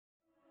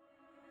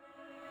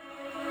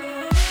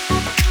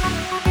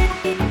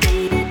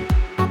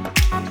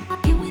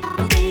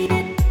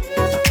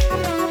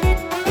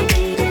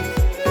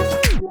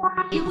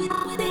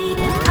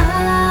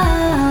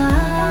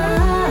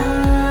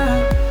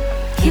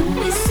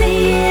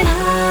say it?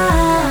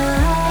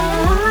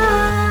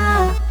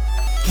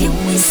 Can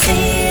we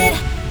say it?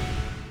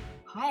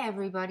 Hi,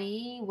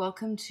 everybody.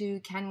 Welcome to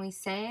Can We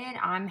Say It?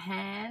 I'm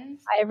Han.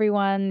 Hi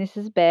everyone, this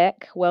is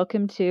Beck.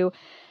 Welcome to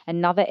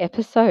another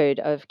episode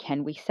of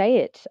Can We Say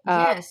It?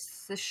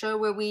 Yes, the show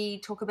where we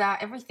talk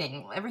about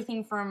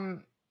everything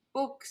from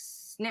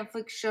books,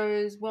 Netflix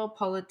shows, world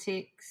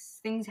politics,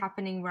 things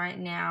happening right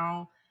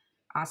now,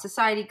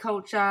 society,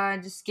 culture,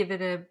 just give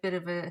it a bit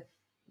of a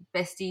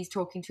besties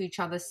talking to each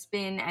other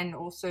spin, and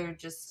also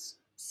just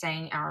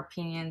saying our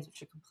opinions,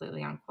 which are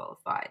completely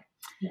unqualified.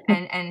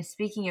 And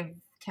speaking of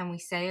Can We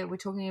Say It, we're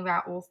talking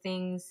about all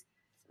things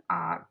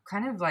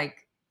kind of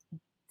like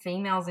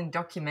females in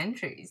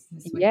documentaries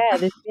this week Yeah,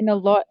 there's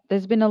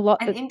been a lot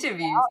and that's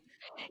interviews.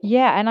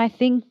 yeah, and I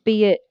think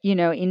be it,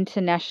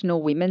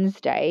 International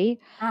Women's Day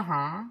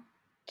Uh-huh.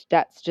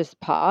 that's just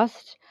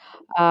passed,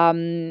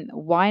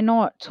 why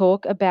not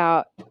talk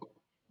about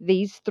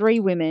these three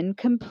women,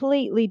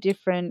 completely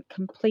different,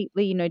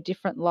 completely,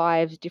 different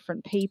lives,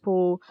 different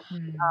people.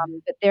 Hmm.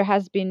 But there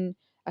has been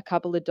a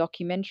couple of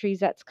documentaries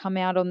that's come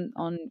out on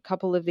a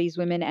couple of these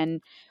women,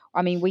 and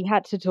I mean, we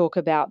had to talk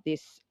about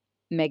this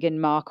Meghan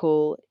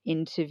Markle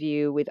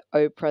interview with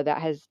Oprah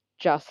that has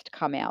just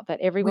come out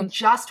that We everyone's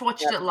just talking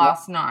watched about it a lot.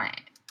 last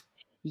night.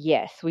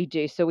 Yes, we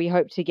do. So we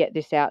hope to get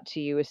this out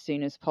to you as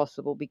soon as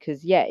possible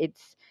because yeah,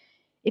 it's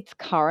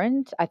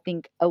current. I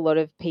think a lot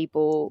of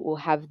people will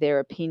have their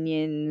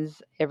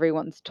opinions.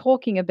 Everyone's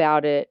talking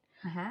about it.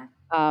 Uh-huh.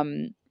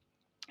 Um,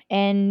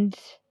 and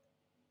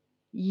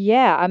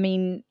yeah, I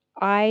mean,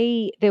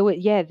 I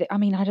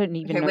mean, I don't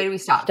even Okay, know where do we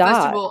where to start?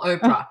 First of start. all,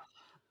 Oprah.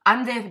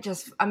 I'm there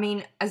just, I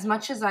mean, as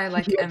much as I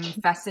like Yeah, am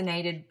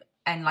fascinated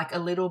and like a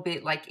little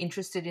bit like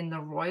interested in the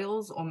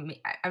royals,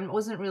 I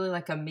wasn't really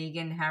like a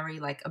Meghan Harry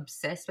like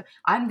obsessed, but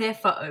I'm there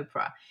for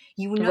Oprah.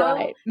 You know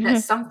right. that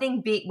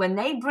something big when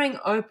they bring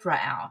Oprah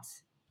out,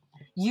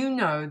 you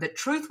know that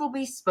truth will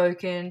be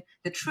spoken,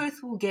 the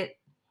truth will get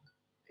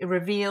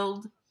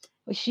revealed.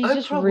 Well, she's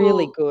just Oprah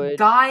really will good.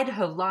 guide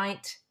her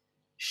light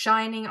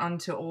shining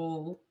onto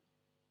all.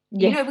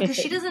 Yeah. Because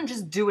she doesn't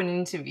just do an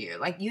interview.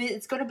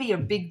 It's got to be a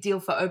big deal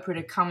for Oprah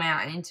to come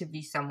out and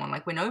interview someone.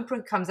 Like when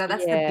Oprah comes out,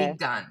 that's the Yeah. big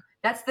gun.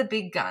 That's the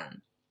big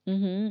gun.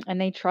 And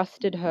they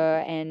trusted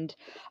her, and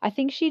I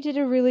think she did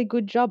a really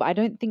good job. I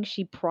don't think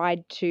she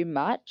pried too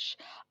much.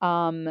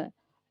 Um,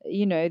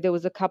 there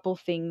was a couple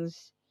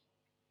things,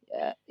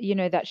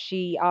 that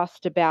she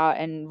asked about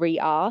and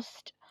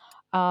re-asked.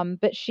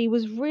 But she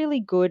was really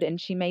good, and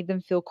she made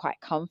them feel quite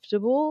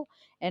comfortable.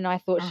 And I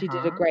thought Uh she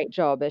did a huh. great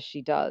job as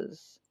she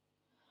does.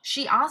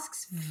 She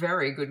asks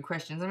very good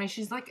questions. I mean,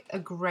 she's like a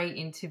great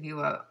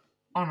interviewer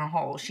on a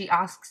whole. She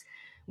asks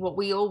what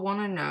we all want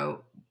to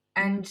know,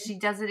 and Mhm. she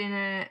does it in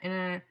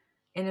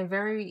a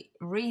very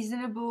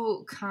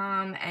reasonable,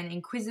 calm, and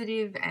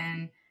inquisitive,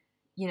 and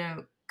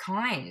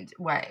kind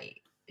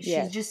way.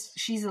 Yes,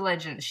 She's a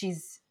legend.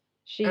 She's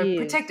she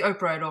protect is.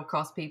 Oprah at all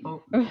costs,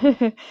 people.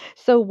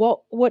 So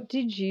what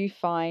did you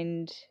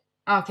find,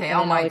 Okay, and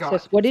oh then my I'll god.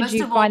 assess, what did First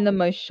you of find the all,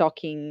 most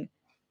shocking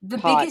the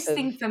part biggest of?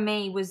 thing for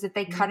me was that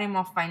they Mhm. cut him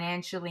off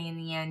financially in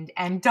the end,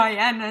 and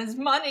Diana's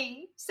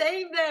money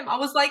saved them. I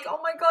was like, oh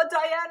my god,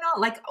 Diana!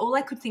 Like all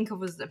I could think of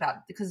was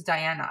about because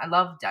Diana. I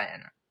love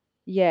Diana.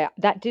 Yeah,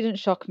 that didn't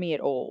shock me at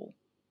all.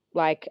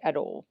 Like, at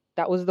all.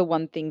 That was the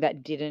one thing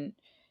that didn't,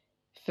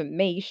 for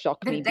me,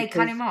 shock me They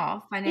cut him because,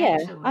 off yeah,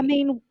 financially.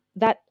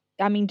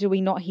 do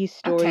we not hear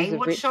stories Okay, of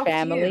what rich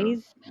shocked you?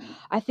 families?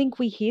 I think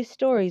we hear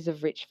stories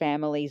of rich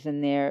families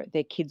and their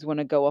kids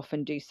wanna go off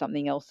and do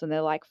something else, and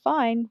they're like,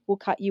 "Fine, we'll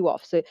cut you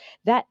off." So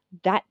that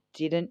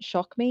didn't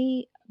shock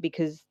me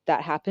because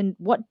that happened.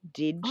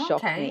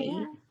 Okay,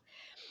 yeah.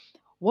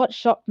 What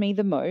shocked me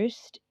the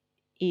most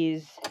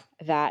is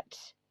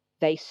that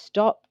they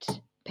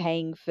stopped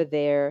paying for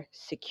their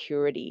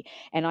security,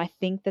 and I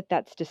think that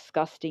that's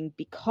disgusting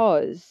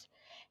because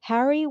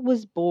Harry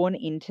was born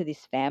into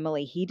this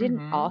family. He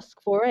didn't Mm-hmm.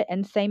 ask for it,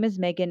 and same as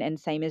Meghan and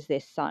same as their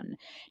son.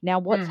 Now,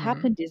 what's Mm-hmm.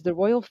 happened is the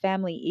royal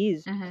family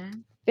is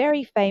Mm-hmm.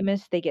 very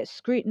famous. They get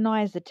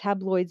scrutinized, the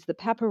tabloids, the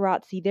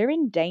paparazzi, they're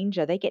in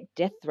danger. They get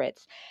death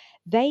threats.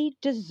 They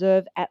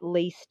deserve at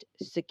least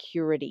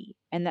security,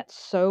 and that's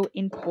so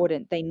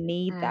important. They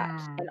need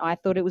that. And Mm. I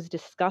thought it was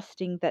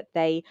disgusting that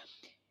they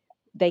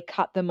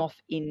cut them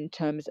off in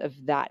terms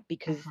of that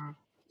because Uh-huh.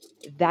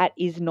 that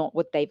is not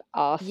what they've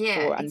asked Yeah,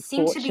 for, it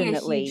seemed to be a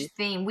huge unfortunately.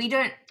 theme.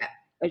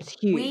 It's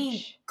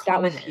We huge.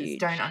 That was commoners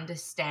don't huge.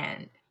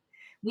 understand.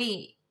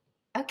 We,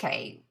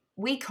 okay,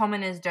 we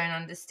commoners don't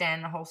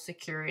understand the whole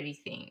security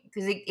thing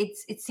because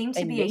it seemed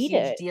They to be a need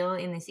huge it. deal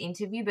in this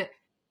interview. But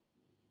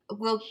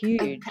well,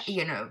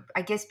 Huge.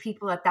 I guess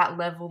people at that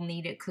level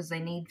need it because they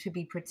need to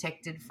be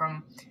protected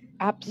from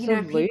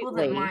people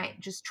that Absolutely. might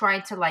just try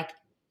to like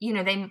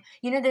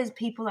there's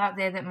people out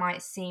there that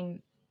might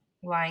seem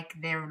like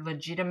they're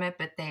legitimate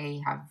but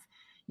they have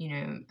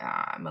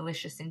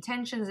malicious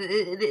intentions.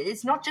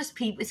 It's not just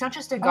people. It's not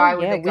just a Oh, guy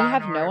with yeah, a we gun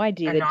have no or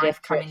idea a the death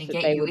knife coming to threats that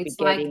get they you. would be It's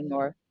like getting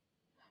or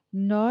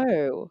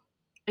no.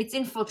 it's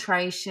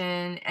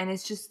infiltration, and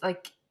it's just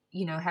like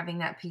having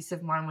that peace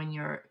of mind when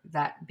you're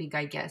that big,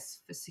 I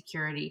guess, for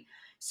security.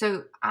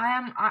 So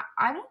I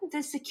don't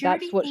the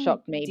That's security what thing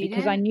shocked me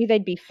because I didn't knew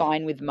they'd be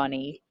fine with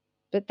money,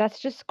 but that's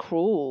just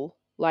cruel.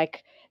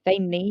 Like, they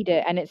need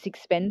it and it's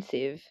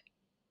expensive.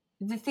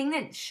 the thing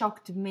that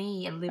shocked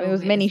me a I mean, there little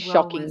was bit many as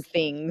well shocking was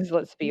things,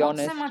 let's be not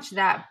so honest. much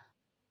that.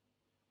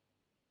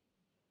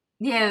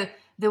 Yeah,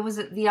 there was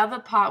the other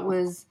part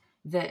was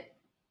that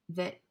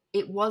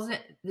it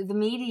wasn't the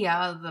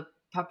media, the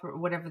puppet,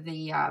 whatever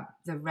the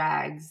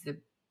rags, the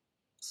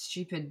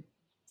stupid,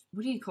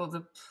 what do you call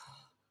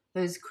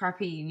those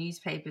crappy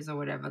newspapers or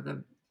whatever,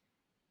 the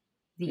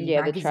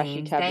Yeah, the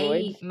trashy magazines,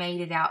 they tabloids.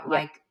 made it out Yep.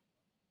 like,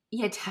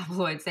 yeah,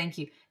 tabloids, thank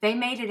you. They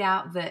made it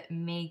out that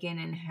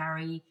Meghan and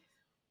Harry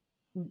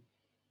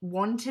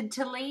wanted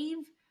to leave,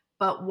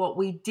 but what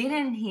we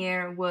didn't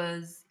hear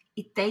was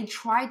they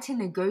tried to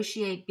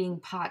negotiate being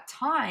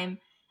part-time,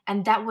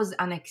 and that was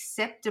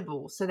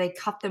unacceptable, so they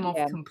cut them off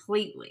Yeah.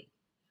 completely.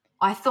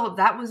 I thought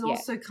that was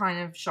Yeah. also kind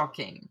of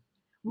shocking.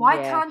 Why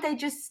Yeah. can't they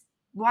just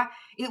why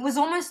it was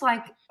almost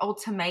like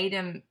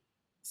ultimatum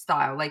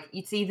style, like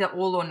it's either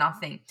all or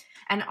nothing.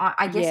 And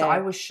I guess I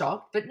Yeah. was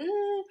shocked, but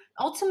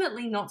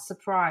ultimately not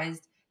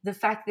surprised. The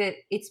fact that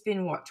it's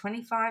been what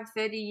 25,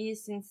 30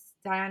 years since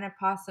Diana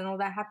passed and all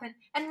that happened,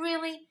 and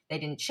really they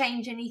didn't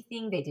change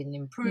anything, they didn't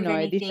improve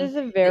No, this anything. is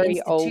a The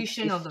very old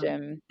institution or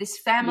system. this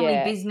family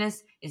Yeah.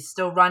 business is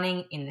still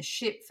running in the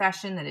shit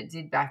fashion that it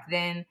did back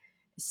then,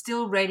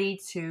 still ready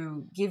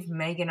to give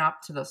Meghan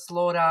up to the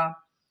slaughter.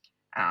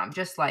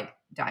 Just like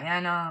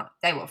Diana,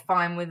 they were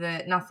fine with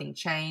it. Nothing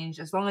changed.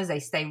 As long as they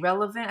stay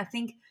relevant, I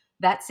think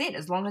that's it.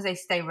 As long as they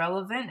stay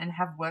relevant and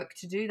have work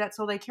to do, that's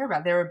all they care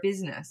about. They're a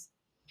business.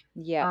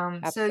 Yeah,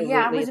 So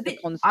yeah, absolutely. It's a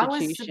I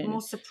was constitution.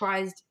 more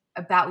surprised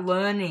about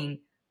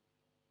learning.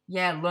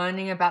 Yeah,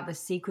 learning about the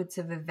sequence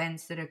of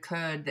events that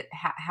occurred, that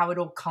how it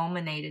all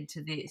culminated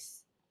to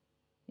this.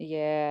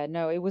 Yeah,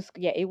 no, it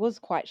was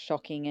quite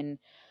shocking and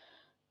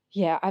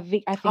yeah, I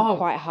think Oh,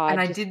 quite and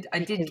hard just I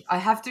because.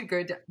 have to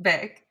go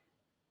back.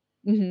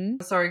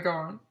 Mhm. Sorry, go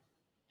on.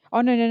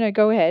 Oh, no, no, no,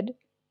 go ahead.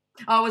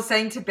 I was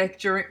saying to Beck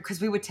during,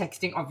 because we were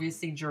texting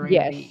obviously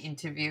during the Yes.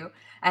 interview,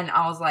 and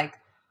I was like,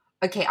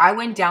 okay, I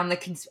went down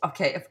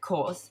okay, of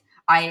course,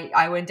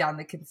 I went down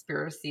the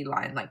conspiracy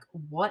line. Like,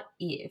 what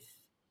if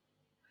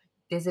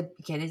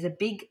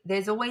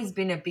there's always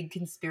been a big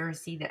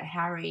conspiracy that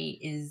Harry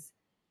is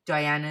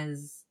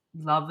Diana's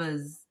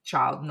lover's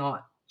child,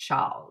 not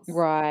Charles,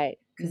 Right.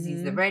 because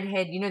he's the Mhm.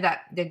 redhead. You know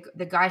that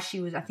the guy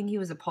she was, I think he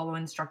was a polo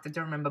instructor,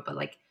 don't remember, but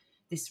like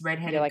this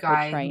Yeah, redheaded like her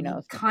guy who trainer he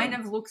or kind something.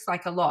 of looks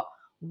like a lot.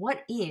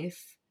 What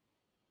if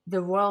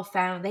the royal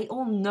family, they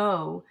all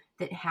know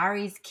that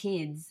Harry's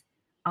kids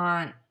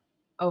aren't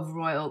of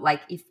royal,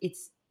 like if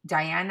it's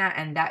Diana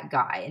and that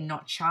guy and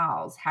not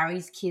Charles,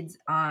 Harry's kids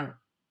aren't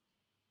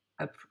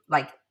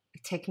like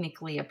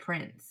technically a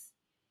prince,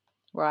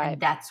 Right.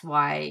 and that's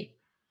why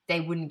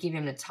they wouldn't give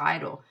him the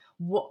title.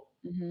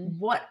 Mhm.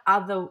 What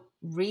other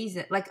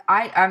reason? Like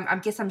I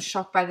guess I'm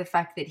shocked by the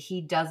fact that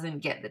he doesn't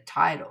get the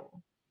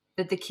title,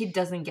 that the kid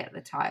doesn't get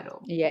the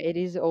title, Yeah, it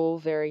is all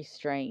very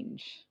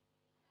strange.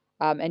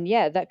 And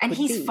yeah, and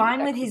he's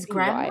fine that with could his be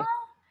grandma, why.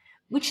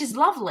 which is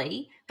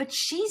lovely, but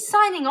she's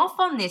signing off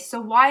on this.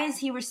 So why is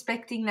he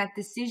respecting that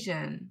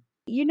decision?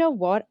 You know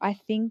what? I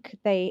think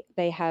they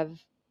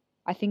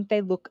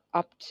look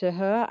up to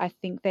her. I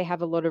think they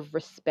have a lot of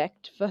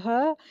respect for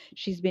her.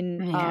 She's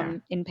been Yeah.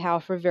 in power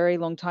for a very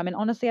long time, and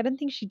honestly, I don't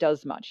think she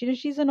does much. You know,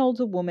 she's an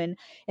older woman.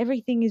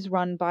 Everything is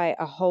run by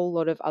a whole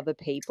lot of other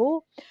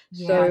people.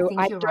 Yeah, I So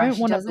think I you're right. don't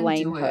She want to doesn't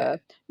blame do her.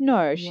 it.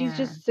 No, she's Yeah.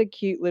 just a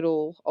cute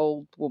little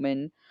old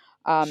woman.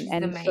 She's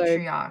the And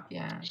so matriarch,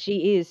 yeah.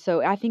 she is.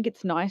 So I think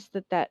it's nice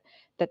that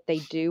they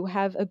do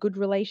have a good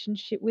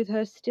relationship with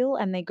her still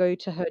and they go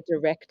to her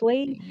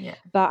directly. Yeah.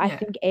 But I Yeah.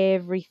 think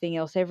everything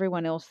else,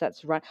 everyone else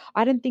that's run,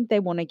 I don't think they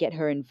want to get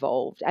her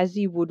involved as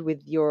you would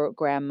with your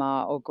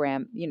grandma or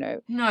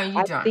No,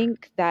 you I don't.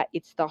 think that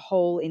it's the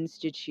whole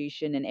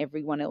institution and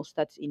everyone else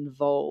that's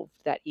involved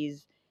that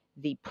is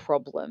the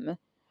problem.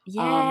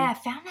 Yeah, Um I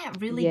found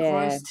that really yeah.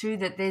 gross too.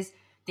 That there's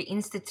the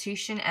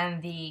institution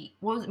and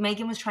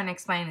Megan was trying to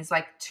explain is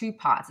like two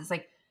parts. It's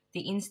like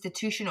the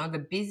institution or the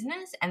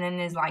business, and then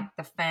there's like Mhm.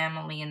 the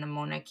family and the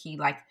monarchy.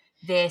 Like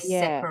they're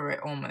Yeah. separate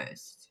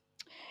almost.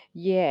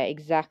 Yeah,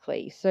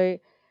 exactly. So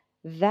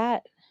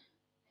that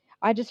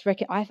I just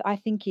reckon I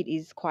think it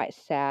is quite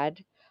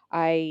sad.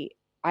 I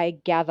I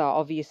gather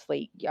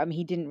obviously, I mean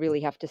he didn't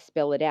really have to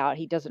spell it out.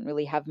 He doesn't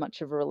really have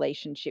much of a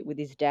relationship with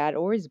his dad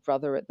or his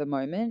brother at the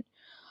moment.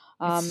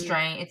 It's Um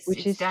strange.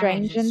 which It's is strange.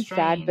 strange It's and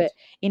sad, strange. but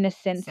in a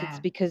sense it's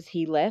Sad. because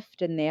he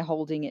left and they're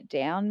holding it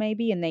down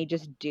maybe and they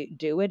just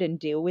do it and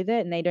deal with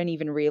it and they don't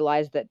even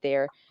realize that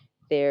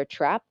they're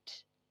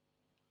trapped.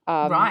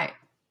 Um Right.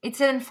 It's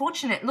an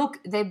unfortunate look.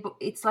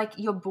 It's like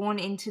you're born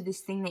into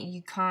this thing that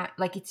you can't.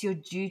 Like it's your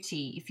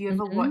duty. If you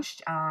ever mhm.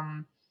 watched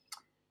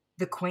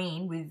The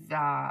Queen with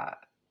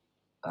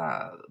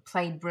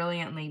played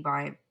brilliantly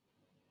by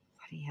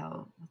bloody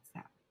hell, what's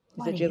that?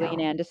 Is it Bloody Gillian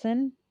hell.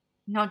 Anderson?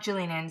 Not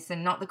Gillian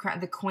Anderson, not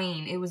the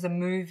Queen. It was a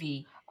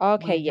movie.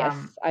 Okay, with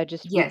yes. I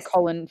just with yes,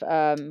 Colin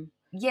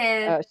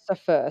yeah, Sir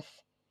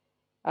Firth.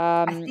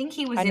 I think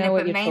he was I in know it,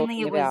 what but you're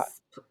mainly talking it about.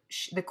 was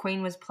the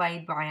Queen was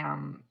played by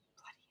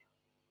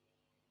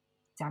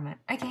damn it.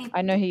 Okay,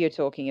 I know who you're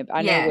talking about.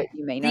 I know yeah, what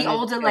you mean. I the know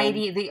the older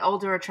film. lady, the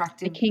older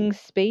The attractive. King's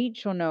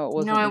Speech, or no, it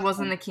wasn't No, it this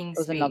wasn't one. the It King's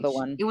was another Speech.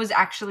 one. It was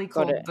actually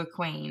Got called it. The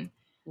Queen.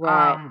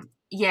 Right.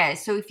 Yeah,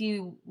 so if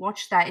you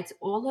watch that, it's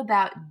all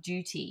about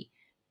duty.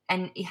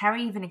 And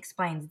Harry even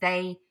explains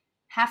they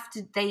have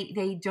to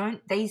they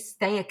don't they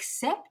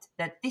accept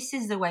that this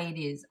is the way it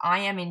is. I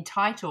am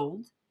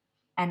entitled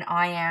and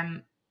I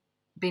am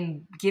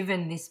been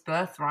given this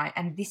birthright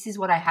and this is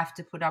what I have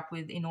to put up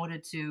with in order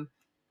to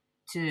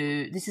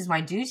this is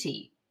my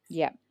duty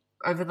Yeah.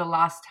 over the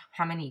last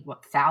how many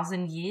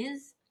 1,000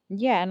 years?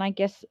 Yeah, and I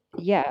guess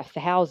yeah,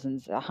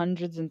 thousands,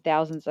 hundreds and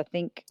thousands, I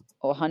think,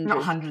 or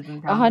Not hundreds, hundreds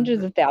and thousands,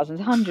 hundreds but of thousands,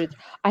 hundreds.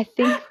 I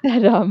think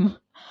that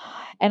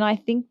and I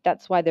think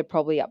that's why they're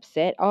probably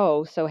upset.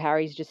 Oh, so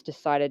Harry's just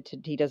decided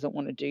he doesn't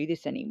want to do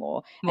this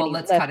anymore, and well,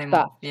 he's let's cut left. him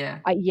But off.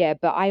 Yeah. yeah,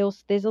 but I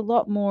also there's a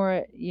lot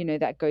more,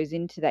 that goes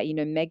into that.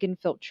 Megan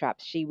felt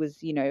trapped. She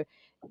was,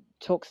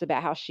 talks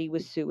about how she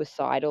was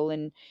suicidal,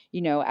 and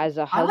as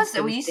a Were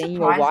husband, you seeing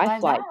your surprised by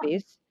wife like that?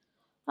 this.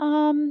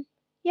 Um,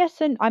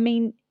 yes, and I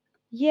mean,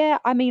 yeah,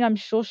 I mean, I'm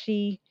sure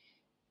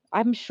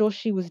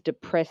she was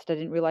depressed. I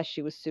didn't realize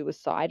she was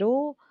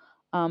suicidal.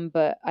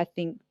 But I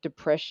think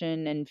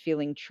depression and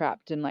feeling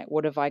trapped and like,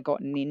 what have I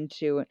gotten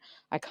into? And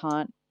I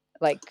can't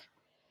like,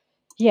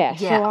 yeah.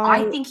 So Yeah,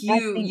 I think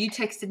I you think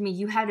texted me.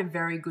 You had a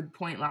very good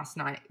point last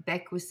night.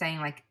 Beck was saying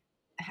like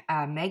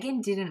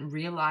Megan didn't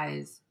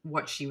realize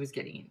what she was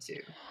getting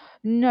into.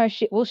 no,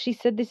 she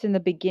said this in the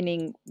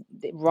beginning,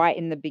 right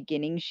in the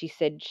beginning. She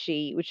said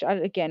which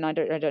again, I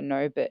don't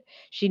know, but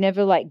she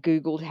never like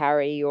Googled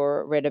Harry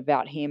or read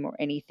about him or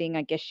anything.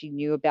 I guess she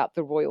knew about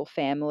the royal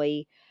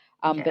family,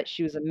 Yeah, but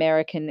she was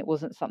American. It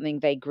wasn't something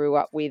they grew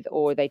up with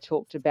or they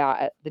talked about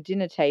at the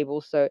dinner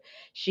table. So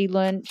she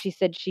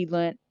said she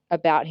learned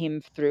about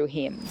him through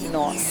him,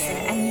 Can we not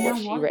yeah, and you say know what it?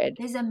 she what? read.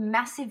 There's a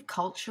massive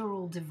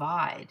cultural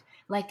divide.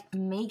 Like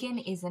Megan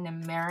is an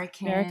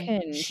American.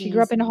 American. She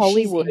grew up She's in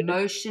she's Hollywood.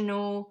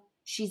 emotional.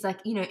 She's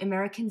like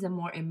Americans are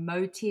more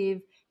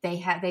emotive.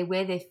 They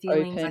wear their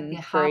feelings like Open,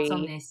 their hearts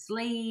on free. their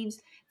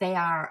sleeves. They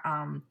are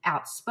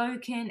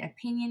outspoken,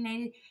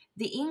 opinionated.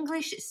 The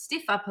English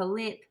stiff upper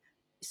lip,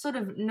 sort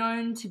of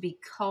known to be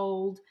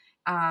cold,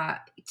 uh,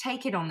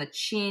 take it on the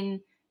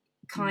chin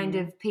kind Hmm.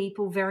 of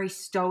people, very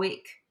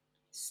stoic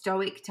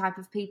type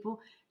of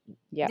people.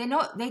 Yep.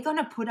 They're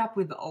gonna put up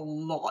with a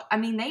lot. I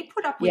mean, they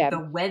put up with Yeah. the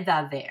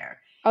weather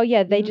there. Oh,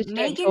 yeah, they M- just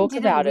don't Megan talk didn't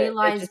about it.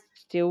 They realize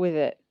just deal with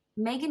it.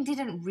 Megan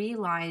didn't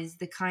realize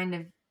the kind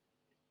of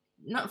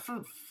not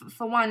for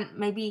one,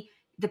 maybe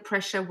the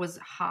pressure was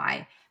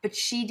high, but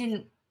she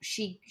didn't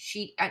she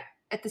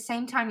at the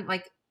same time,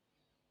 like,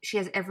 she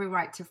has every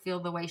right to feel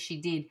the way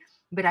she did,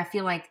 but I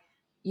feel like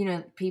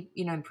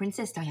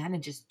Princess Diana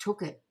just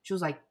took it. She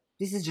was like,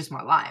 this is just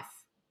my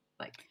life,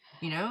 like,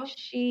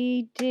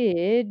 She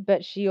did,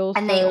 but she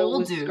and they also all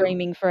was do.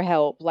 screaming for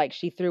help, like,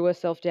 she threw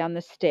herself down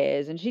the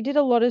stairs, and she did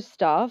a lot of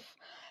stuff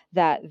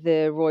that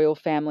the royal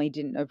family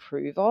didn't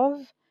approve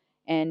of,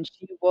 and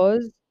she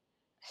was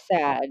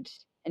sad,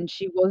 and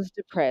she was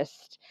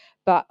depressed,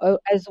 but,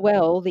 as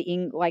well,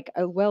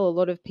 a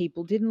lot of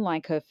people didn't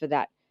like her for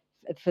that,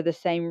 for the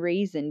same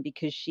reason,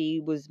 because she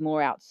was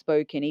more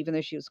outspoken, even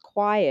though she was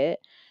quiet.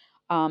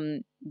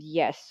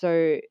 Yes,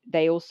 so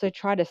they also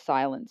try to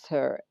silence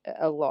her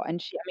a lot,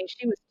 and she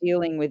was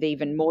dealing with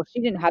even more. She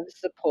didn't have the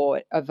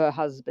support of her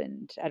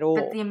husband at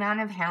But all. the amount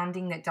of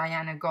hounding that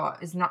Diana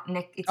got is not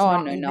it's Oh,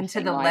 not no, even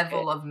to nothing the like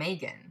it. level of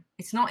Megan.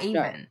 It's not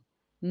No, even.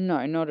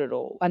 no, not at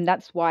all, and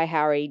that's why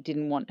Harry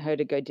didn't want her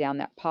to go down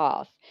that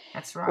path,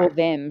 That's or right.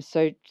 them,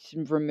 so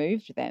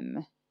removed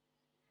them,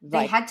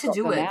 They like, had to got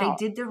do them it. out.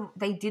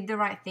 They did the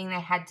right thing. They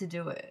had to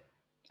do it.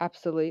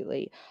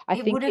 Absolutely. I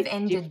It would think have it's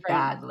ended different.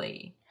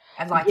 badly.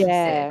 And like you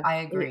said, Yeah, I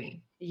it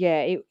agree.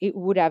 yeah, it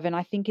would have, and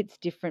I think it's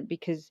different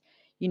because,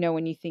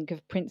 when you think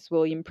of Prince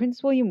William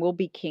will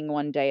be king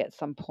one day at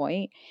some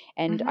point,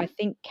 and I Hmm.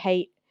 think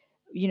Kate,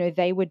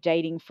 they were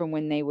dating from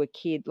when they were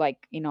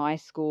like in high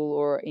school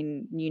or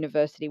in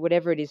university,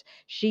 whatever it is.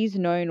 She's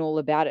known all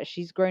about it.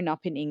 She's grown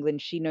up in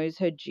England. She knows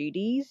her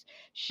duties.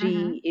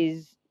 Hmm.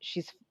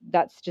 She's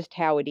that's just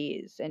how it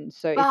is, and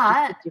so it's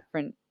just a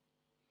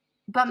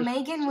But different. It's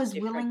Megan just was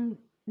different. willing.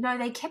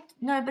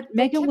 No, but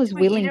they Megan kept was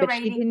willing, but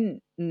she reiterating.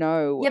 didn't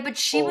know Yeah, but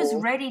she was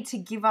or. ready to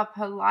give up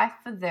her life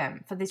for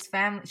them, for this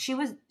family.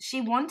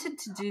 She wanted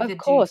to do the Of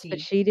course, but duty.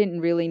 she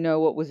didn't really know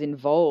what was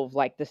involved,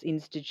 like this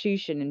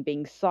institution and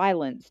being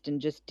silenced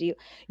and just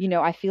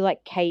I feel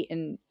like Kate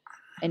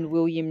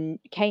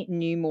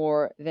knew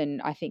more than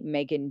I think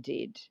Megan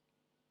did.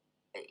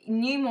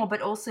 Knew more,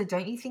 but also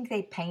don't you think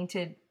they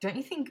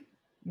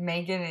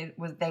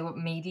were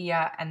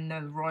media and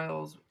the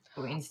royals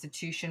or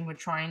institution were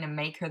trying to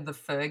make her the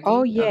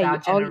Oh, Fergie yeah, of our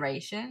oh,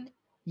 generation?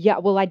 yeah,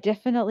 well, I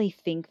definitely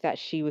think that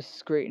she was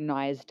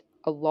scrutinized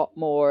a lot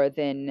more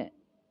than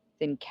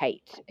than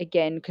Kate.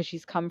 Again, because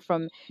she's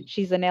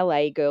an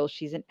LA girl,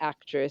 she's an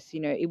actress,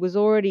 it was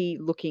already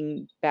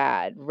looking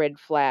bad, red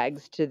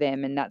flags to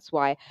them, and that's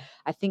why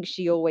I think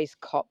she always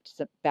copped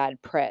some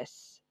bad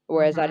press,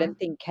 whereas I Mm-hmm. don't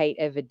think Kate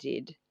ever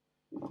did.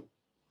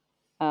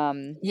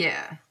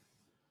 Yeah.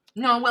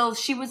 No, well,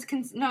 she was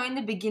no, in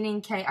the beginning,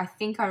 Kate, I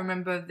think I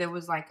remember there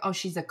was like, oh,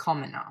 she's a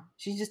commoner.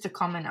 She's just a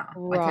commoner.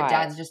 Like her Right.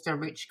 dad's just a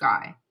rich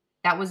guy.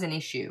 That was an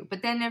issue.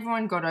 But then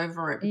everyone got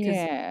over it because,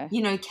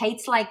 Yeah.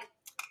 Kate's like,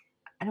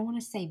 I don't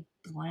want to say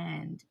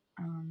bland.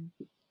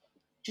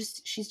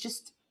 She's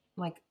just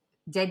like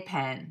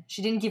deadpan.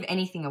 She didn't give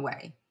anything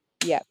away.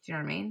 Yeah. Do you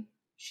know what I mean?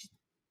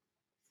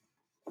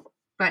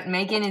 But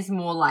Megan is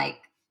more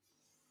like,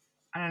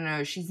 I don't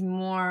know, she's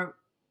more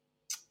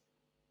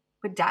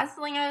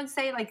bedazzling, I would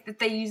say, like that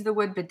they use the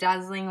word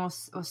bedazzling or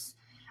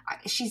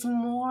she's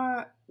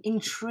more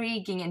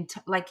intriguing and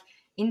like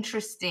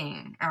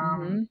interesting.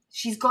 Mm-hmm.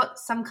 She's got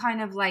some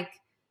kind of like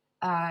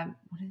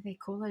what do they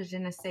call it? Je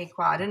ne sais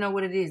quoi. I don't know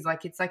what it is.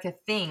 Like it's like a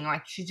thing.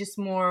 Like she's just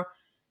more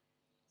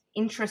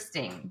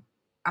interesting.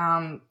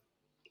 On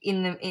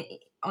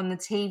the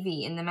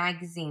TV, in the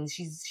magazines,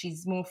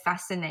 she's more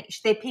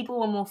fascinated. People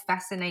were more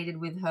fascinated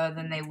with her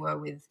than they were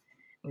with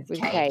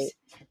Kate.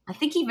 I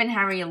think even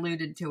Harry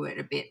alluded to it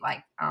a bit,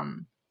 like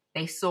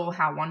they saw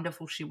how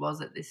wonderful she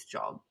was at this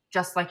job,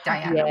 just like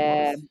Diana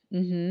was.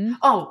 Mm-hmm.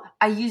 Oh,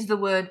 I used the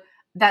word.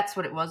 That's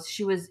what it was.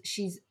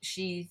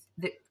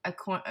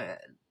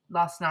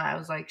 Last night I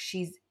was like,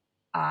 she's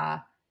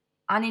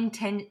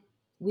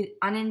with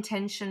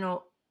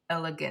unintentional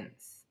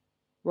elegance.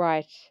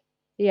 Right.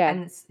 Yeah.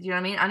 And you know what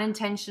I mean?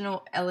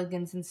 Unintentional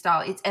elegance and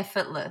style. It's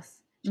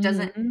effortless. She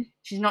doesn't. Mm-hmm.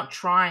 She's not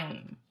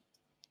trying.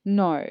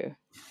 No,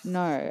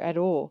 at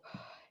all.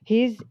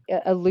 Here's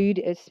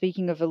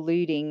speaking of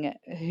alluding,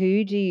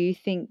 who do you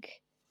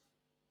think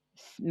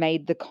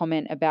made the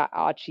comment about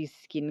Archie's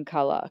skin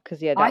color?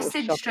 Because I that was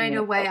said shocking straight in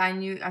away.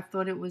 itself. I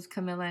thought it was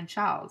Camilla and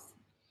Charles.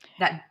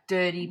 That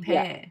dirty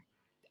Yeah. pair.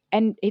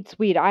 And it's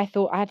weird. I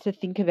thought I had to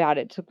think about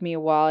it. It took me a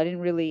while. I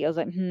was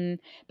like,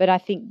 but I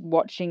think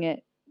watching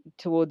it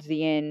towards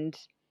the end,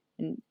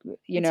 and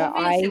It's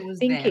obvious it was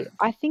them.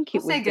 I think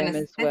it was them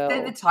as well.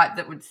 They're the type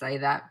that would say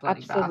that,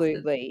 bloody bastards.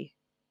 Absolutely.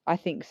 I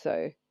think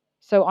so.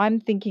 So I'm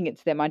thinking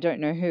it's them. I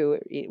don't know who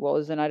it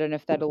was, and I don't know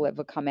if that'll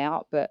ever come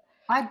out, but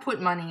I'd put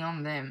money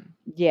on them.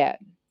 yeah.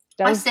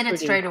 I said it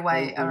straight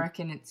away. I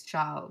reckon it's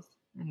Charles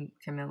and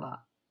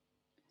Camilla.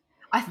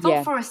 I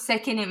thought for a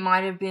second it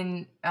might have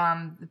been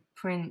the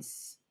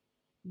Prince.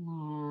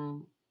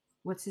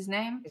 What's his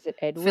name? Is it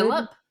Edward?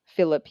 Philip.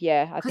 Philip,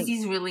 yeah. I think because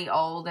he's really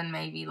old and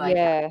maybe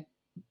like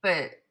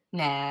but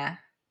nah.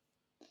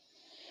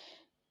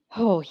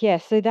 Oh yeah,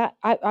 so that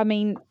I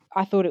mean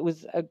I thought it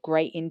was a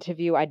great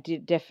interview. I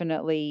did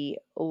definitely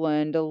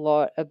learned a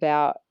lot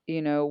about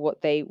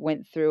what they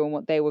went through and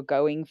what they were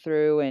going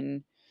through,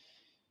 and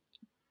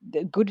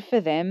good for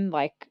them,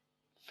 like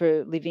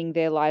for living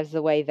their lives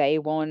the way they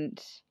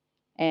want,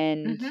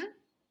 and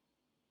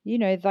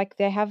like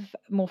they have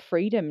more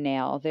freedom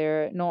now.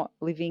 They're not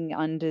living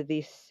under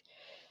this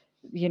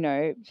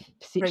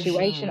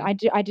situation.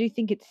 Regime. I do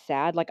think it's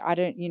sad. Like I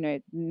don't,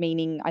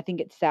 meaning I think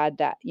it's sad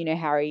that,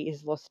 Harry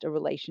has lost a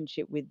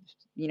relationship with,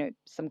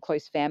 some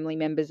close family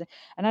members.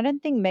 And I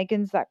don't think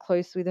Meghan's that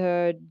close with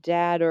her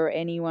dad or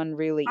anyone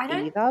really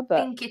either. But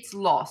I think it's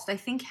lost. I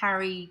think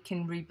Harry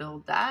can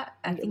rebuild that.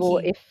 I think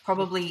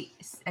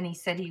and he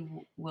said he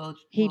will.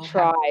 He'll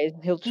try. He's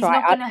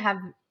not going to have.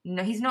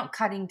 No, he's not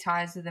cutting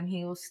ties with them.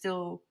 He'll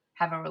still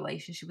have a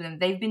relationship with them.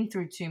 They've been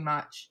through too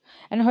much.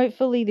 And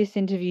hopefully this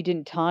interview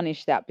didn't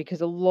tarnish that,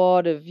 because a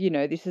lot of,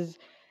 this is,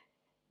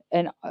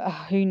 and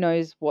who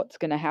knows what's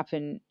going to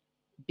happen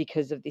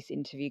because of this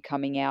interview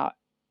coming out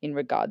in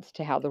regards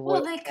to how the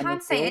royal they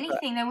can't say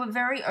anything. They were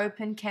very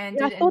open, candid.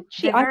 Yeah,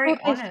 I thought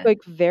they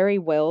spoke very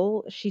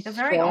well. She's strong,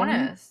 very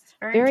honest,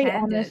 very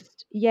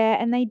honest. Yeah,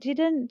 and they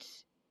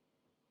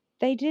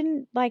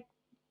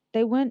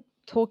weren't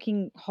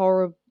talking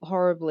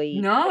horribly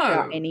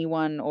about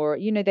anyone, or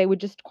they were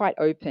just quite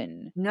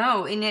open.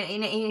 No,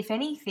 if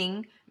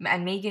anything,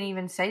 and Megan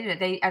even stated it,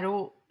 they at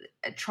all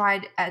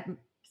tried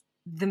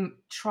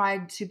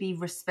to be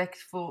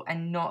respectful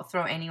and not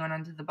throw anyone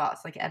under the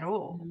bus, like at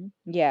all. Mm-hmm.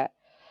 Yeah.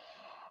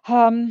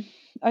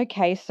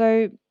 Okay,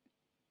 so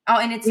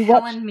and it's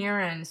Helen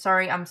Mirren. I'm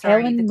sorry,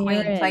 Helen the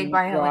Mirren, Queen, played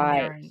by Helen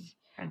Mirren.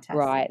 Fantastic.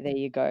 Right, there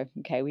you go.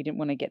 Okay, we didn't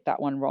want to get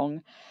that one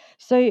wrong.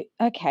 So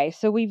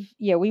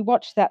we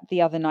watched that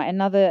the other night.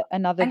 Another.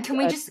 And can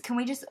we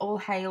just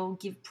all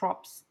give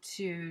props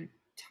to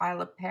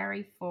Tyler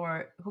Perry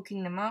for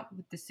hooking them up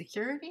with the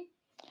security?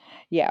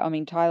 Yeah, I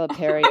mean Tyler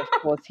Perry, of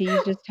course, he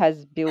just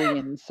has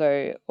billions.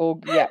 So,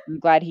 I'm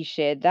glad he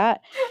shared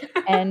that,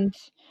 and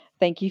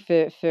thank you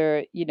for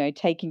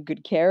taking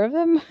good care of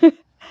them.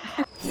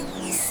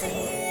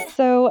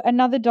 So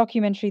another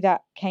documentary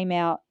that came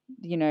out,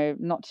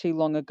 not too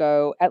long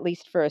ago, at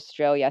least for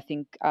Australia. I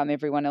think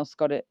everyone else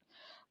got it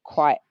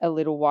quite a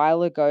little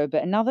while ago.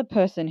 But another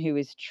person who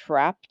is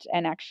trapped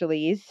and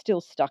actually is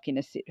still stuck in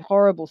a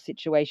horrible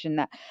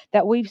situation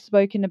that we've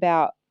spoken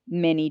about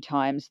many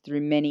times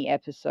through many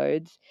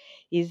episodes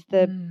is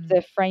the Mm.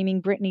 the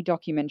Framing Britney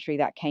documentary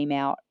that came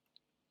out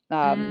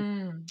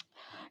Mm.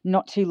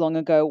 not too long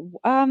ago.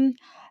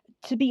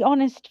 To be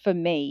honest, for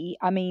me,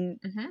 I mean,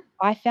 Mm-hmm.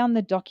 I found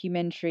the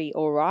documentary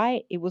all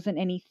right. It wasn't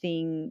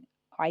anything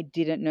I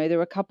didn't know. There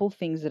were a couple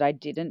things that I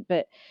didn't,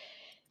 but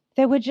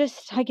they were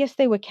just, I guess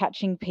they were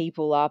catching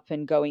people up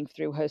and going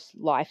through her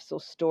life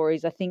or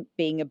stories. I think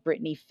being a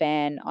Britney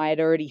fan, I had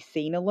already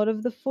seen a lot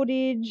of the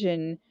footage,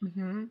 and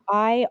Mm-hmm.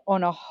 I,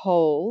 on a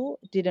whole,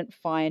 didn't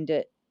find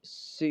it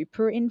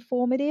super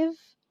informative.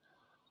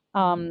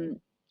 Mm.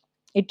 Um,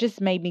 it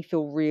just made me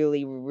feel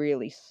really,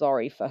 really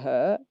sorry for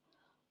her.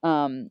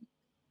 Um,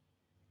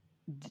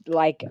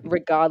 like,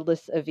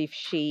 regardless of if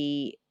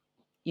she,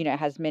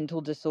 has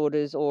mental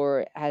disorders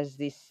or has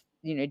this,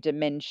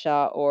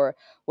 dementia or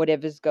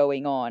whatever's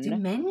going on.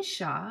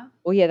 Dementia?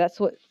 Well, yeah, that's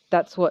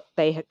what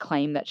they had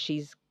claimed that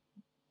she's,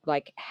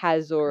 like,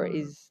 has or Oh.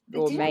 is I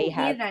or may didn't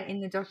hear have. that in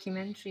the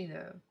documentary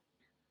though.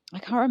 I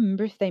can't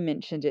remember if they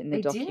mentioned it in the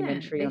They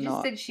didn't. documentary They or just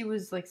not. said she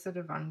was like sort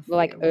of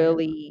Like, unfit or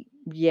whatever. early,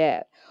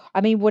 yeah.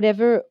 I mean,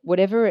 whatever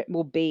it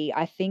will be,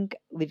 I think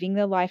living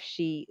the life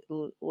she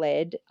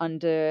led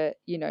under,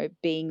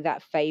 being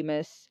that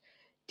famous,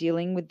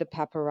 dealing with the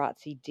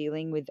paparazzi,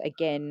 dealing with,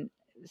 again,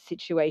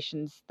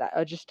 situations that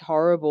are just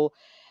horrible,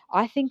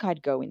 I think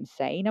I'd go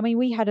insane. I mean,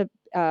 we had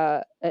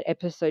an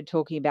episode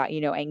talking about,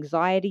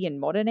 anxiety and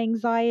modern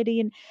anxiety,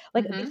 and,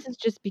 like, Mm-hmm. this is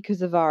just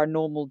because of our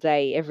normal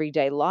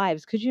everyday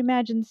lives. Could you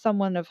imagine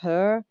someone of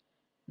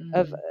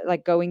Mm.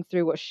 like going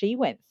through what she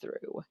went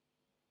through?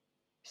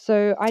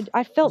 So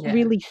I felt Yeah.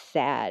 really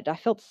sad. I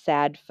felt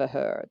sad for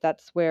her.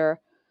 That's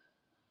where,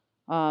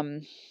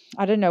 um,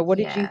 I don't know, what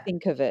did you Yeah.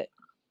 think of it?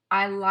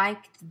 I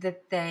liked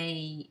that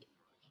they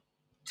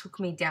took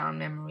me down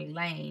memory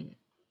lane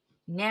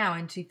now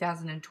in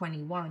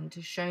 2021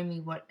 to show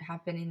me what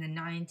happened in the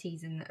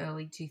 90s and the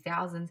early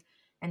 2000s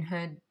and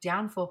her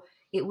downfall.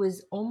 It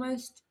was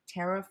almost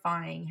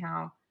terrifying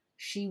how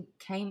she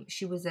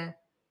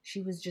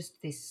was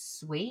just this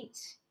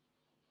sweet,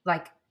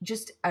 like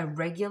just a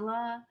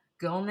regular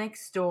girl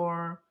next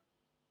door,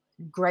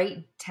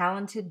 great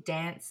talented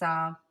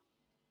dancer,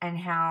 and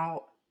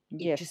how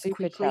it Yeah, just super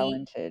quickly,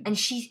 talented. and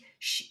she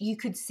you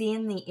could see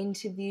in the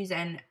interviews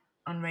and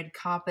on red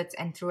carpets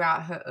and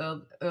throughout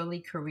her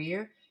early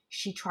career,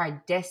 she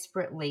tried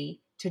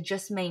desperately to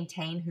just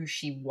maintain who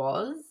she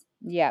was,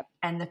 Yep.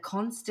 and the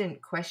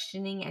constant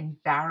questioning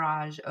and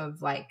barrage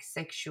of like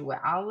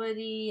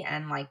sexuality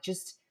and like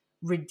just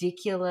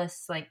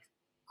ridiculous like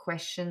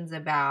questions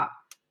about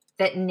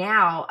that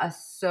now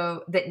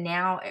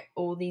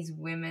all these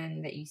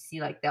women that you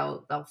see, like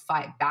they'll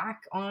fight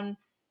back on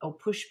or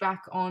push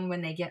back on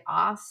when they get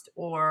asked,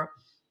 or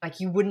like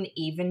you wouldn't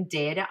even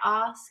dare to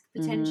ask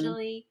Mhm.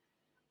 potentially.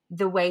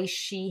 The way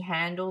she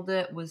handled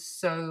it was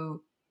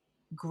so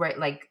great,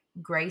 like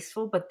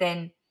graceful, but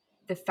then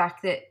the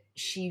fact that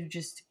she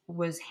just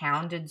was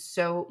hounded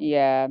so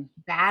Yeah.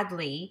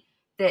 badly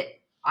that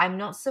I'm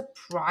not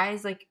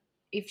surprised, like,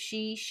 if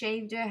she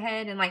shaved her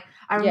head. And like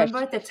I Yeah, remember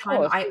at the of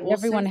time course. I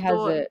also Everyone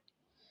has thought, a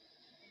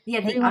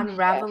yeah, the everyone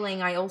yeah.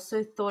 unraveling, I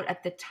also thought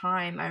at the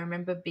time, I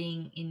remember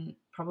being in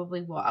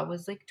probably what I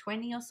was like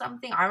 20 or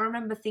something. I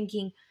remember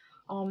thinking,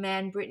 oh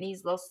man,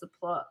 Britney's lost the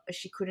plot,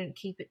 she couldn't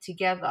keep it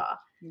together.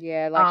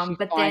 Yeah, like, she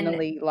But then,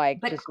 finally,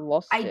 like, but just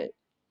lost I it.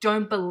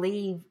 don't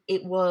believe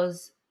it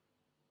was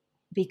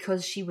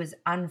because she was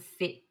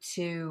unfit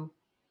to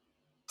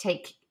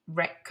take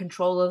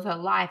control of her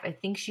life. I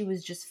think she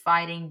was just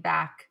fighting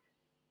back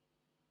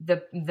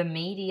the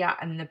media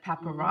and the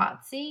Mhm.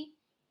 paparazzi,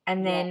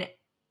 and Yeah.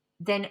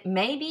 then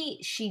maybe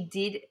she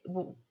did.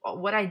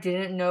 What I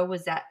didn't know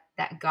was that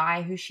that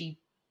guy who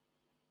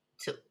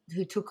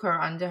took her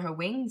under her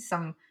wing,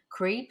 some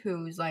creep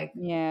who's like,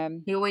 Yeah.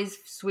 he always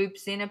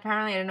swoops in.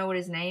 Apparently, I don't know what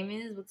his name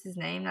is. What's his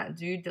name? That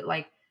dude that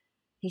like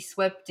he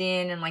swept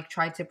in and like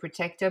tried to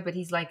protect her, but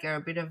he's like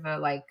a bit of a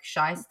like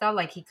shyster.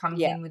 Like he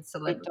comes Yeah. in with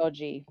Bit celebrity.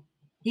 dodgy.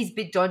 He's a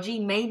bit dodgy.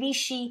 Maybe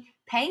she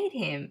paid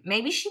him.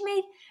 Maybe she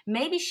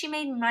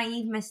made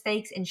naive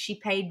mistakes and she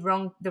paid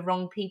the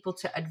wrong people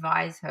to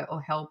advise her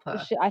or help Well,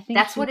 her. I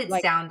think That's she's, what it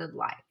like, sounded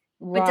like.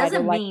 But right,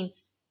 or, doesn't like, mean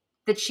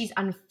that she's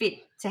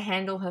unfit to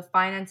handle her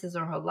finances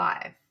or her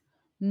life.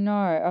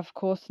 no, of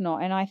course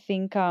not. And I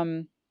think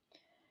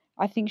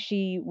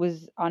she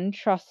was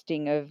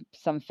untrusting of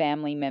some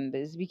family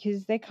members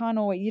because they can't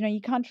always,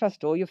 you can't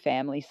trust all your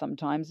family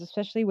sometimes,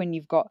 especially when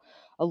you've got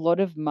a lot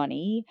of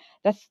money.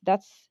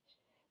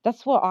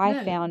 That's what I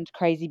No. found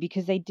crazy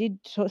because they did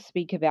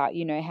speak about,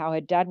 how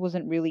her dad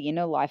wasn't really in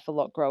her life a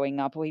lot growing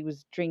up, or he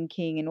was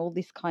drinking and all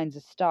this kinds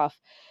of stuff.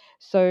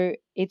 So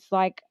it's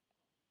like,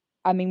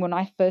 I mean, when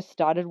I first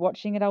started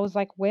watching it, I was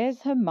like,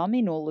 where's her mum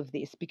in all of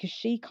this? Because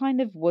she kind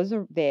of was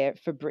there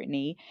for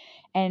Britney.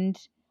 And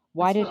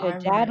why That's did what her I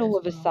dad wrote all as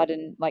of a well.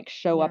 sudden, like,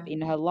 show up Yeah.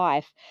 in her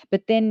life?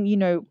 But then,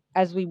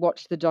 as we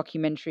watch the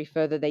documentary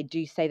further, they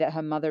do say that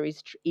her mother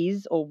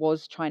is or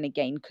was trying to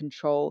gain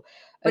control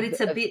But of,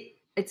 of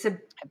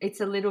it's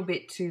a little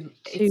bit too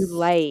too it's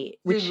late,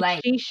 too which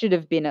late. she should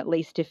have been, at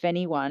least, if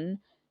anyone.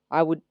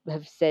 I would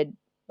have said,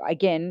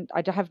 again,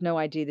 have no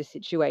idea the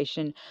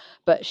situation,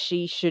 but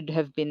she should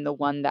have been the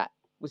one that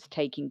was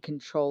taking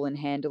control and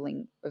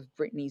handling of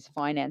Britney's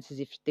finances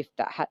if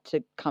that had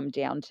to come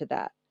down to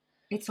that.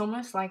 It's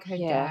almost like her Yeah.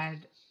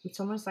 dad. It's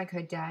almost like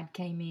her dad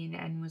came in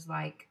and was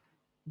like,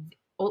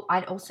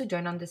 I also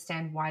don't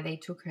understand why they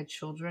took her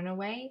children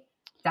away.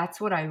 That's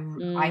what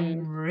Mm.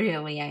 I'm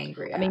really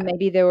angry I mean, at.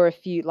 maybe there were a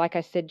few, like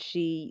I said,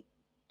 she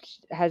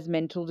has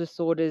mental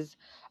disorders,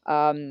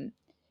 um,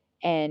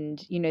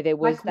 and there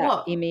Like was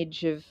what?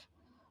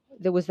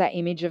 that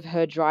image of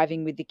her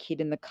driving with the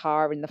kid in the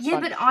car in the Yeah, front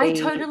but I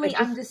seat, but totally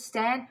just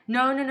understand.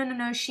 No, no, no, no,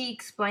 no. She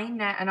explained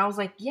that, and I was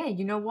like, yeah,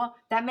 you know what?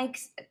 That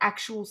makes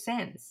actual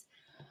sense.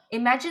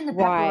 Imagine the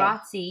right,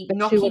 paparazzi but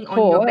to a knocking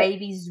on your court,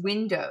 baby's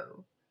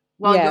window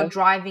while you're yeah,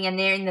 driving, and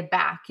they're in the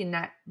back in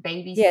that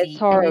baby yeah, it's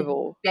seat, and the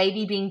horrible.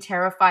 baby being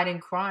terrified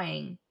and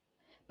crying.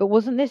 But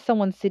wasn't there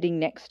someone sitting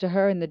next to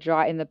her in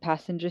the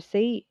passenger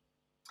seat?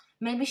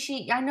 Maybe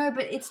I know,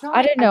 but it's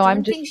I not, don't I know.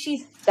 don't think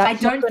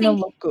That's not going to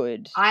look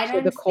good I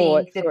to the don't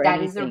think courts that or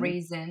that is a anything.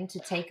 reason to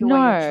take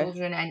away your No.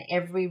 children and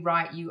every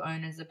right you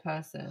own as a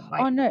person.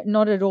 Oh, Like, no,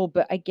 not at all.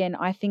 But again,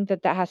 I think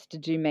that has to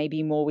do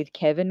maybe more with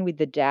Kevin, with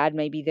the dad.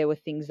 Maybe there were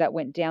things that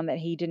went down that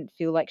he didn't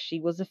feel like she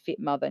was a fit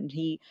mother, and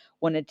he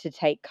wanted to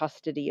take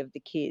custody of the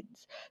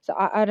kids. So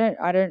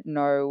I don't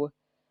know.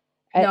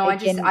 no, I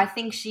Again,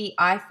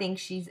 think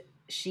she's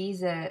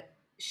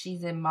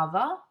she's a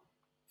mother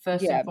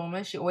first and yeah.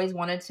 foremost. She always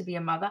wanted to be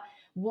a mother.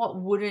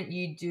 What wouldn't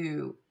you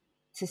do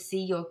to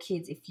see your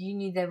kids if you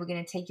knew they were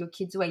going to take your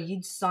kids away?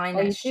 You'd sign Oh,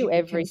 that you do stupid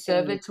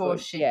everything you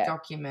could. conservatorship Yeah,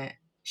 document.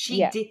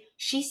 She yeah, did.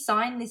 She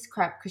signed this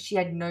crap because she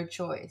had no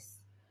choice.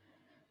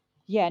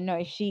 yeah. No,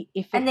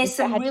 if And there's it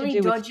some had to really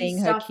do with dodgy seeing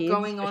her stuff kids,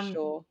 going for on.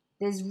 sure.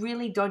 There's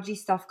really dodgy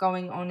stuff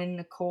going on in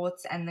the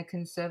courts and the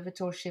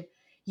conservatorship.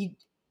 You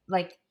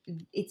like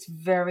it's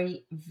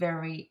very,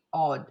 very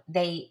odd.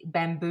 They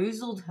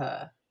bamboozled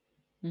her.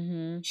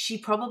 Mm-hmm. She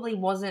probably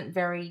wasn't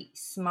very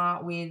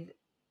smart with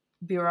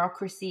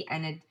bureaucracy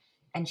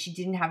and she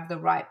didn't have the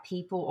right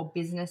people or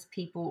business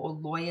people or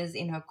lawyers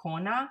in her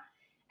corner.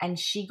 And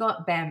she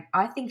got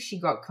I think she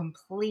got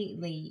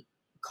completely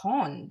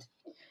conned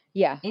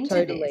Yeah,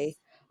 into totally.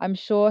 this. I'm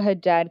sure her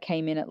dad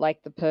came in at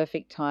like the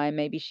perfect time.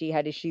 Maybe she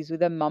had issues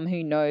with her mum,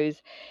 who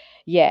knows.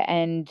 Yeah,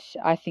 and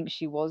I think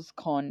she was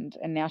conned,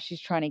 and now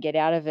she's trying to get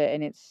out of it,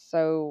 and it's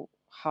so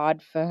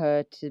hard for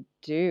her to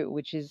do,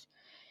 which is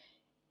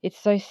it's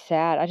so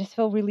sad. I just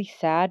felt really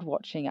sad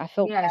watching. I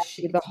felt Yeah, bad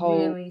with the it's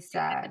whole really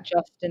Jessica sad.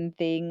 Justin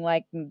thing,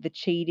 like the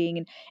cheating,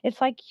 and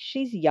it's like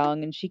she's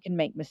young and she can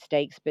make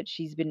mistakes, but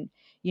she's been,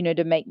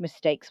 to make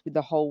mistakes with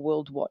the whole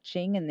world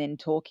watching and then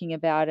talking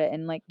about it,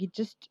 and like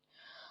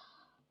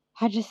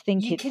I just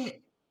think You can, it's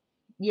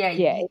yeah,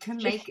 yeah, you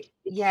can it's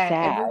yeah,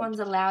 sad. everyone's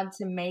allowed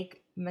to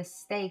make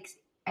mistakes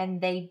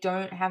and they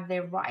don't have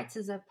their rights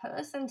as a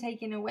person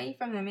taken away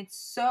from them. It's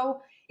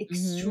so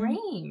Mhm.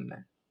 extreme.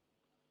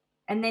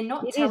 And they're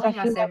not It is. I telling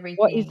feel us like,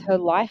 what is her everything.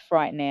 life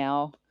right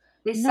now?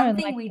 There's No,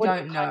 something like, we what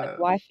don't kind of know.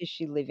 life is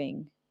she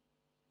living?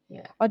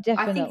 Yeah. Oh,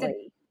 I think that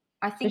definitely,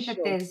 I for think that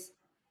sure. there's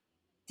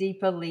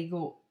deeper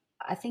legal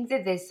I think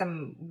that there's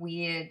some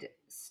weird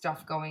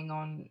stuff going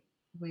on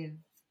with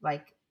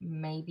like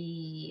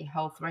maybe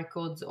health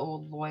records or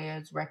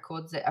lawyers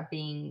records that are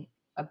being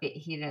a bit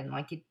hidden.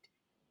 Like it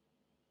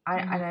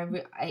Mhm.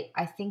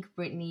 I think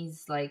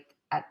Britney's like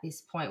at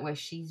this point where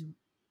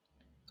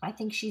I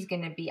think she's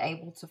going to be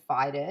able to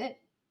fight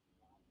it.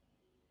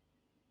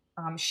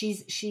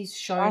 She's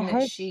I shown that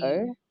hope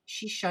so.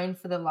 she's shown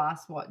for the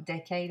last what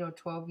decade or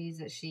 12 years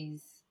that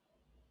she's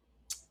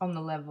on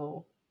the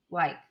level,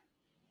 like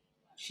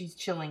she's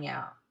chilling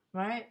out,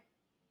 right?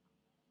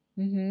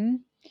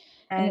 Mhm.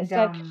 And And it's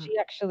like she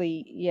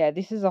actually, yeah,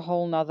 this is a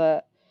whole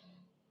 'nother,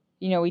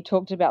 we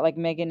talked about, like,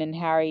 Meghan and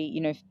Harry,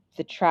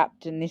 the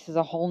Trapped, and this is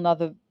a whole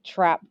 'nother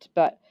Trapped,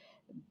 but,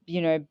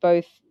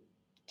 both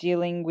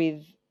dealing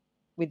with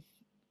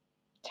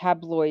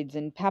tabloids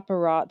and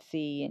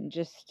paparazzi and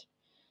just,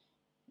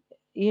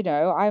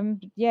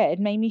 it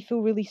made me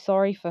feel really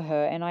sorry for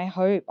her, and I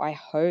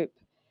hope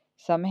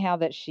somehow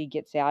that she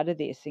gets out of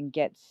this and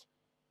gets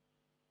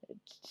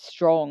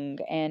strong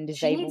and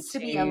is she able needs to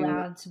be to,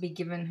 allowed to be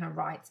given her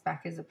rights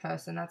back as a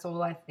person. That's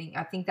all I think.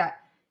 I think that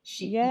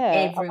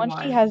yeah, and once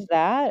she has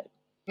that,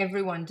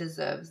 everyone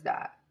deserves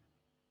that.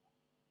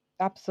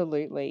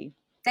 absolutely,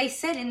 They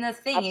said in the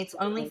thing it's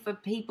only absolutely. for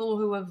people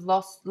who have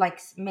lost,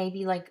 like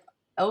maybe like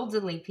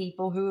elderly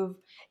people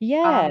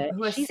Yeah,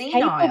 who are she's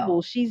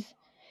capable. senile.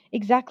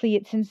 Exactly,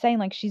 it's insane.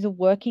 Like, she's a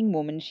working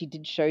woman. She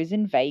did shows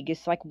in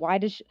Vegas. Like, why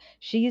does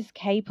she is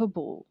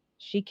capable.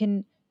 She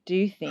can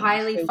do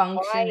things. Highly So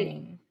why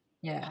functioning.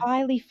 Yeah.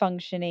 highly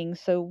functioning.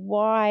 So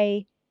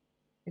why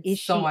It's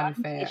so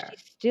is she unfair.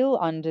 still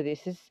under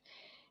this?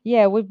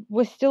 Yeah,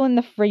 we're still in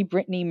the Free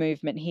Britney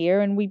movement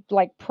here, and we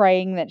like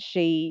praying that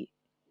she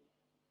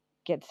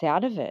gets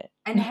out of it.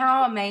 And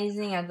how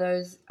amazing are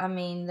those, I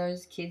mean,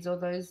 those kids or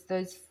those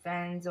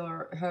fans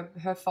or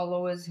her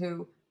followers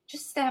who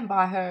just stand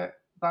by her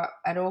but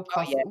at all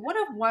Oh costs. yeah,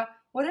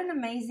 What an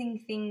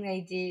amazing thing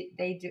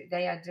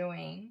they are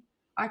doing.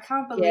 I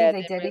can't believe yeah,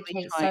 they they're really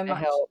dedicate trying so to much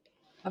help.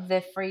 of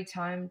their free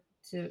time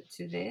to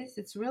this.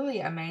 It's really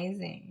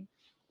amazing.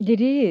 It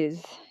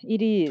is.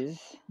 It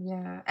is.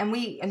 Yeah,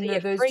 So and yeah,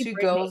 those free two Britney.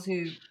 girls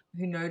who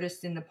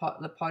noticed in the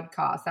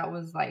podcast, that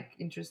was like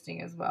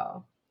interesting as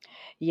well.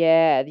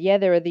 Yeah, yeah,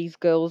 there are these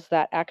girls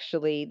that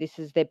actually this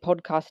is their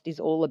podcast is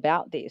all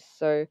about this.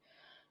 So,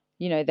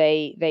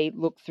 they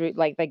look through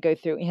like they go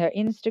through her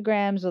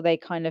Instagrams or they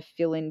kind of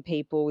fill in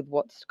people with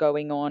what's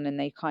going on and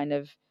they kind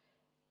of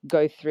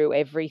go through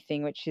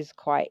everything, which is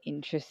quite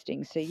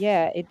interesting. So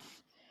yeah,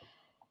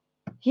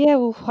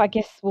 well, I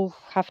guess we'll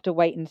have to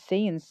wait and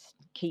see and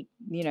keep,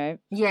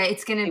 Yeah,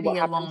 it's going see to what be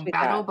a happens long with battle,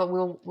 that. but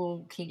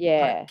we'll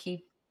Yeah.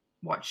 keep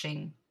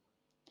watching.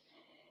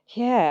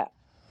 Yeah.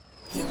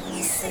 Can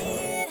we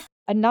say it?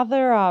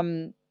 Another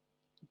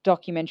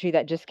documentary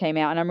that just came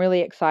out and I'm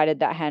really excited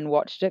that Han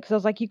watched it because I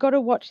was like, you got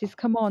to watch this.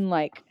 Come on,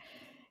 like,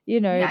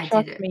 Yeah, I did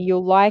trust it. me,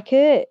 you'll like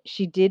it.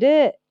 She did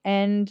it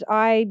and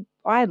I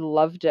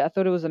loved it. I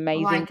thought it was I amazing.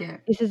 like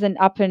it. This is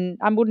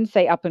I wouldn't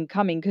say up and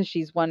coming because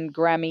she's won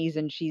Grammys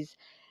and she's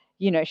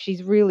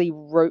really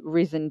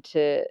risen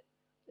to,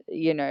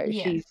 Yeah.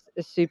 she's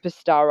a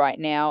superstar right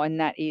now and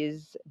that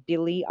is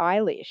Billie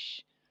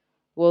Eilish.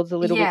 World's a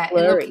little bit Yeah, look,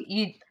 blurry.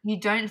 you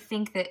don't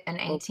think that an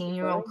World's a bit 18-year-old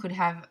blurry. could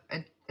have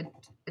a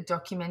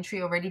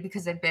documentary already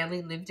because they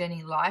barely lived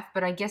any life,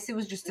 but I guess it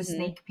was just a Hmm.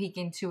 sneak peek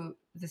into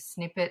the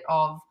snippet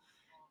of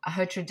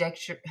her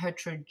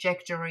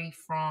trajectory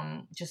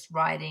from just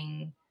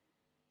writing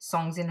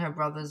songs in her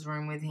brother's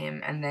room with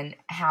him and then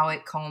how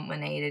it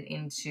culminated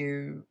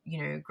into,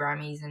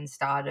 Grammys and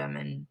stardom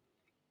and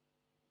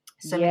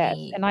so Yes,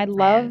 many and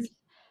fans.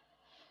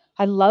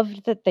 I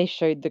loved that they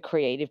showed the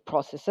creative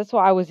process. That's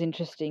what I was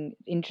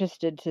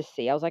interested to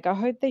see. I was like, I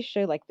hope they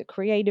show like the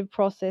creative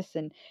process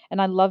and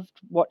I loved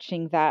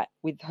watching that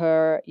with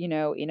her,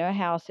 in her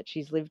house that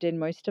she's lived in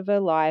most of her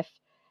life,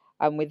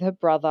 with her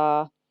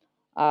brother,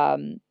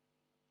 um,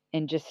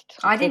 and just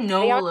I didn't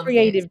know they are all of this.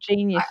 creative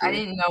I geniuses.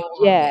 didn't know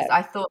all of Yeah, this.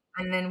 I thought,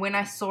 and then when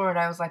I saw it,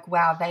 I was like,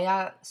 wow, they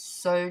are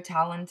so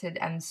talented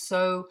and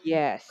so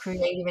yes,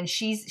 creative. And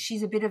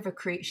she's a bit of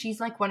she's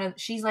like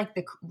she's like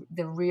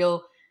the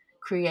real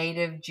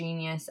creative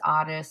genius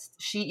artist.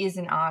 She is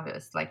an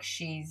artist. Like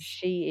she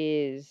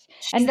is.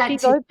 she's And that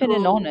she's open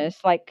and typical.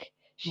 honest. Like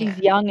she's Yeah.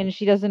 young and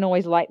she doesn't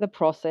always like the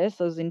process.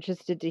 I was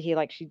interested to hear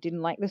like she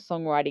didn't like the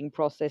songwriting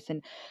process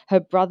and her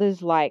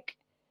brother's like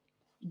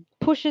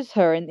pushes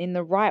her in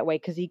the right way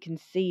because he can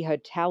see her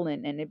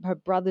talent and her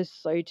brother's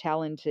so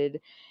talented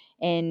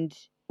and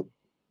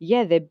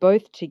yeah, they're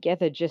both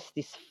together just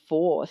this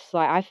force.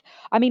 Like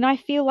I mean I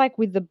feel like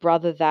with the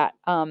brother that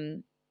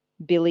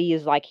Billy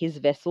is like his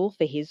vessel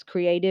for his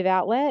creative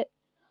outlet.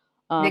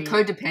 They're Um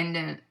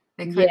codependent.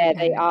 They're yeah,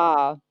 they codependent.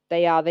 are.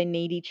 They are. They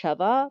need each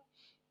other.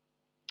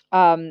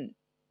 Um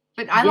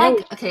But I yeah, like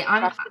it's okay, just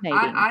fascinating.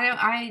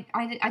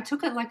 I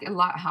took it like a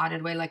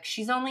light-hearted way. Like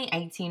she's only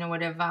 18 or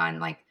whatever, and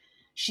like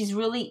she's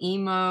really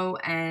emo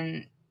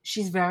and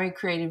she's very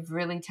creative,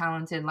 really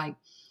talented. Like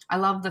I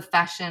love the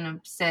fashion,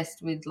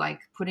 obsessed with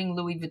like putting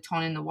Louis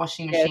Vuitton in the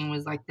washing Yes. machine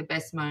was like the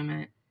best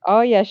moment.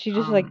 Oh yeah, she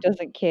just like Um,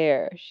 doesn't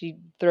care. She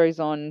throws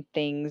on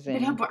things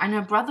but and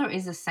her brother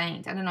is a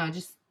saint. I don't know,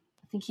 just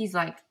I think he's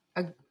like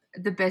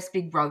the best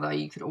big brother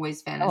you could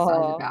always fantasize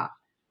oh about.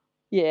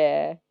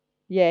 yeah.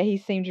 Yeah, he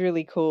seemed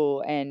really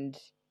cool and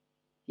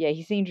yeah,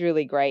 he seemed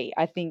really great.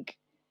 I think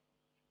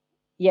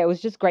yeah, it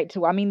was just great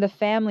to I mean the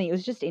family, it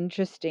was just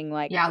interesting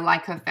like Yeah, I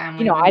like her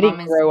family. Her I mum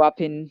is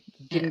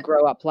didn't yeah.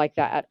 grow up like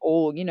that at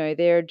all.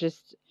 They're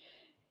just,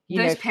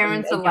 Those from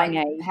parents a are young like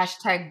age.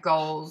 hashtag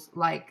goals.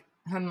 Like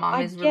her mom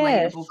I is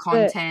relatable guess,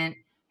 but content.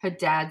 Her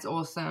dad's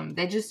awesome.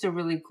 They're just a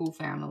really cool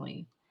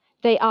family.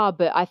 they are,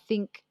 but I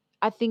think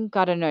I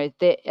don't know.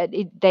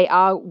 They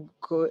are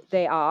good.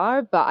 They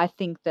are, but I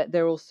think that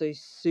they're also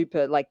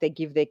super. Like they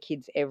give their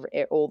kids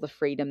all the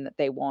freedom that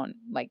they want.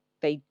 Like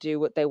they do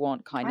what they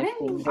want, kind I of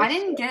thing. didn't They're I so.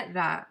 didn't get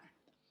that.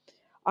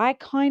 I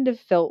kind of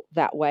felt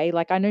that way.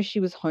 Like I know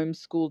she was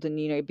homeschooled,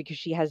 and because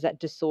she has that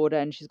disorder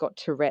and she's got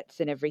Tourette's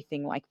and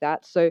everything like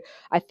that. So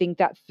I think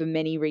that for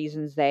many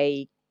reasons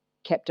they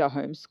kept her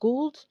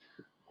homeschooled.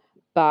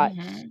 But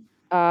Hmm.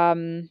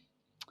 um,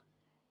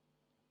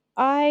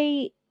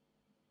 I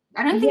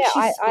I don't think yeah,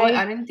 she's spoiled. I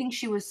I didn't think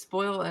she was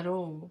spoiled at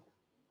all.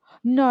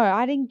 No,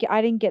 I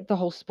didn't get the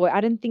whole spoil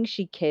I didn't think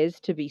she cares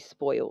to be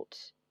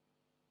spoilt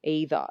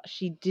either.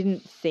 She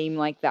didn't seem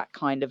like that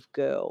kind of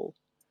girl.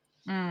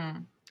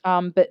 Mm.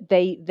 But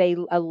they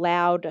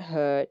allowed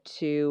her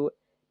to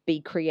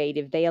be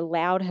creative. They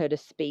allowed her to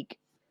speak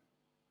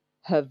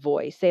her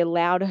voice. They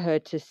allowed her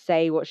to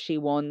say what she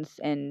wants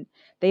and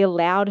they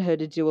allowed her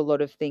to do a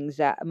lot of things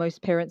that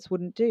most parents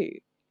wouldn't do.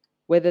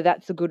 Whether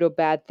that's a good or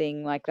bad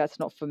thing, like that's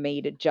not for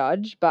me to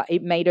judge, but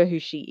it made her who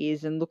she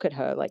is and look at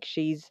her. Like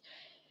she's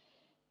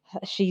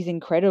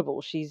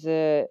incredible. She's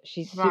super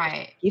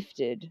Right.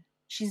 gifted.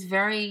 She's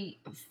very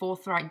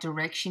forthright,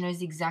 direct. She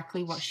knows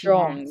exactly what she Strong,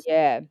 wants.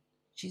 yeah.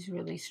 She's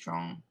really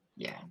strong.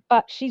 Yeah.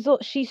 But she's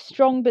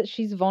strong, but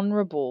she's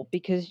vulnerable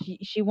because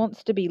she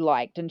wants to be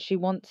liked, and she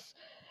wants,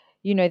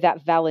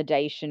 that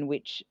validation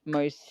which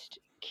most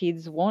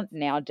kids want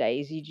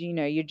nowadays.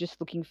 You're just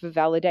looking for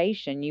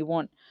validation.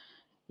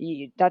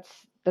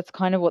 That's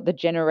kind of what the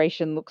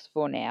generation looks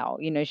for now.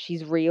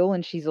 She's real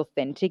and she's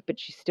authentic, but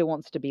she still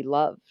wants to be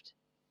loved.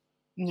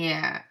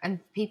 Yeah, and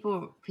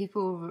people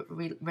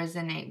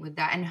resonate with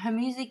that. And her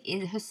music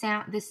is her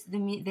sound.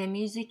 Their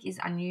music is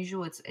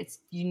unusual. It's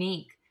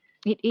unique.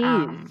 It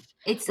is.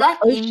 It's Like like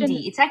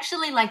Ocean. indie. It's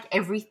actually like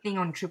everything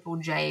on Triple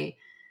J,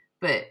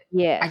 but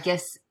I Yes.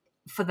 guess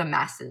for the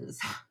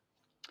masses.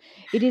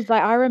 It is.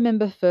 Like, I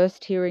remember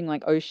first hearing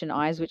like Ocean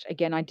Eyes, which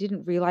again I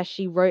didn't realize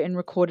she wrote and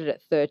recorded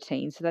at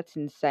 13, so that's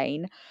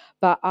insane.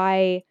 But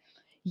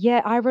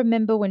yeah, I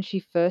remember when she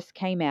first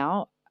came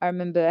out. I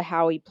remember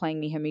Howie playing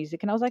me her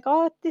music, and I was like,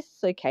 "Oh, this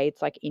is okay.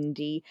 It's like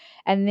indie."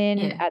 And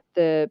then Yeah. at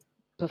the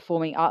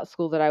performing arts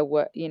school that I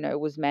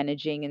was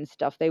managing and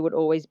stuff, they would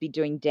always be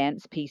doing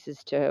dance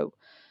pieces to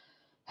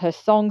her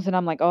songs, and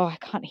I'm like, "Oh, I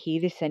can't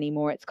hear this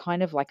anymore. It's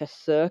kind of like a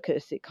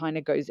circus. It kind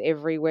of goes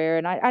everywhere."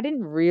 And I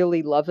didn't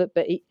really love it,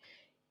 but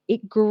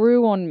it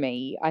grew on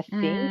me, I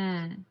think.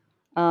 Mm,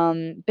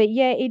 But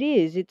yeah, it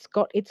is. It's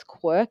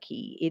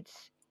quirky.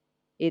 It's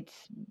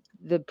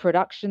the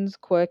production's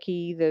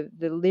quirky. The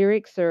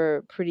lyrics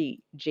are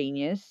pretty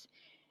genius,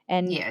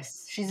 and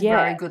yes, she's a yeah,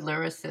 very good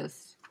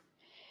lyricist.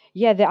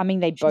 yeah. I mean,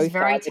 they She's both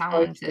very are. They're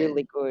both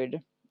really talented.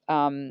 good.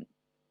 Um,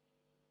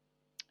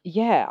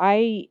 yeah,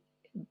 I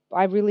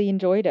really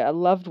enjoyed it. I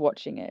loved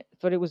watching it.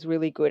 Thought it was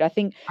really good. I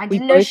think I we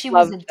didn't know both she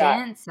was a loved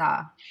that.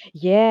 dancer.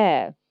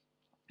 Yeah,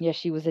 yeah.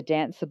 She was a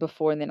dancer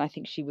before, and then I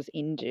think she was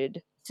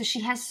injured. So she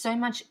has so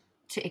much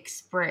to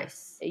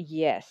express.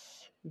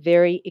 Yes,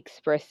 very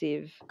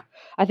expressive.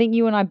 I think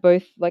you and I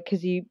both like,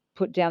 because you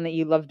put down that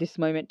you love this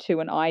moment too,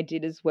 and I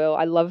did as well.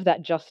 I love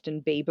that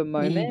Justin Bieber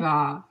moment.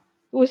 Bieber.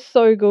 It was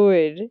so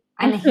good.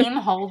 And him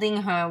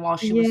holding her while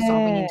she was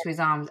sobbing Yeah. into his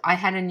arms. I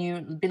had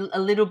a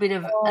little bit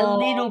of Oh,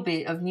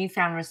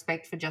 newfound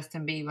respect for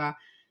Justin Bieber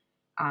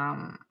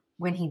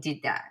when he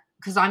did that,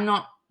 because I'm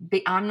not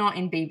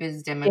in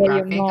Bieber's yeah,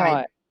 you're demographic.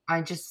 not.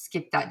 I just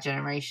skipped that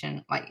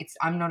generation. Like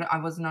I'm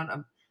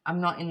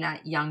not in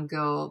that young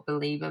girl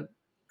Believer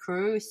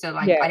crew. So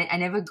like Yeah. I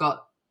never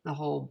got the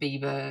whole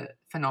Bieber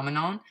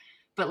phenomenon.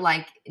 But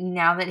like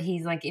now that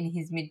he's like in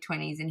his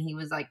mid-20s and he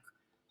was like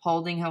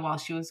holding her while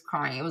she was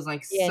crying, it was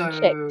like Yeah, and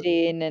checked so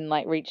in and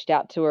like reached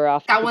out to her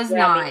after that the was Grammys,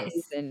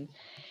 nice and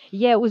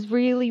yeah, it was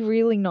really,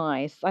 really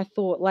nice. I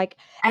thought like,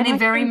 and and I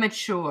very think,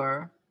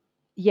 mature.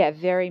 yeah,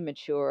 very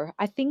mature.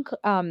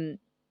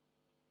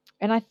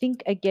 And I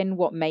think again,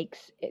 what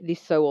makes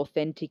this so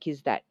authentic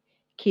is that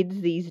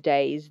kids these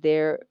days,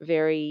 they're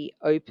very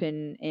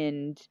open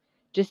and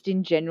just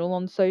in general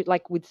on, so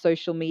like with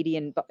social media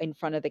and in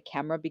front of the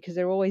camera, because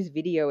they're always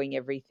videoing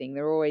everything.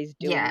 They're always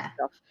doing Yeah.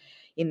 stuff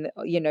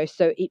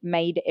so it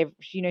made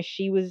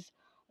she was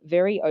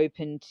very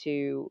open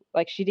to,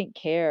 like, she didn't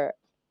care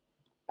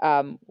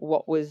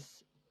what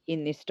was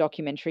in this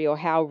documentary or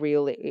how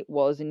real it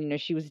was. And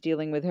she was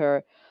dealing with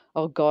her,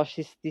 oh gosh,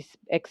 this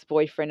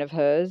ex-boyfriend of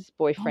hers,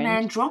 Oh boyfriend.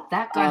 man, drop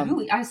that guy. um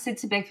Who I said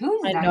to Beck, who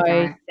is I that know,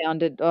 guy?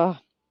 sounded, oh,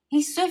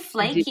 He's so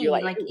did you, flaky.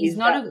 like, Like who is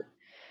that?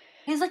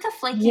 he's like a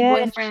flaky Yeah,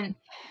 boyfriend,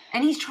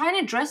 and he's trying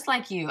to dress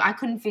like you. I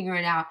couldn't figure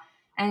it out.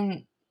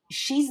 And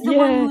she's the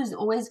one yeah, who was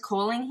always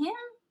calling him.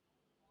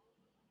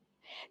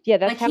 yeah,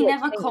 that's Like how he it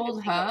never seemed.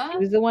 called She her.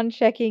 was the one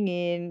checking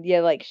in.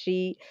 Yeah, like,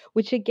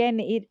 which again,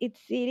 it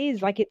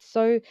is like, it's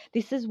so,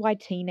 this is why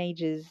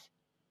teenagers,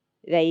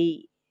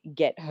 they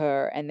get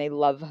her and they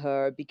love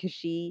her, because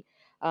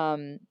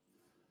um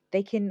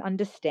they can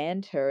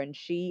understand her and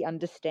she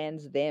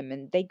understands them,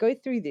 and they go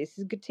through this.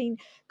 Good teen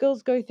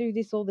girls go through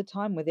this all the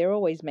time, where they're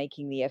always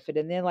making the effort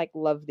and they're like,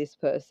 love this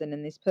person,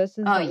 and this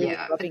person's Oh not really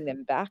yeah, but loving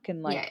them back,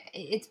 and yeah, like,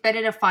 it's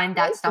better to find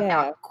that stuff yeah,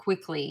 out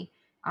quickly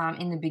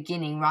in the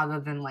beginning rather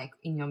than like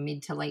in your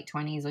mid to late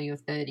 20s or your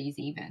 30s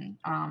even.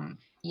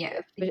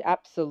 Yeah,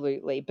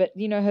 absolutely. But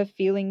her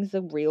feelings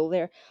are real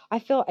there. I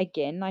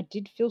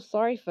did feel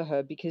sorry for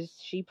her, because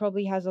she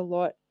probably has a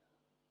lot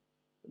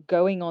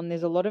going on.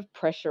 There's a lot of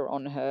pressure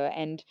on her,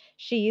 and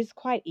she is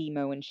quite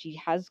emo, and she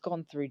has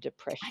gone through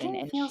I depression,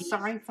 didn't and feel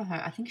sorry for her.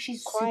 I think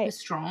she's super quite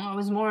strong. I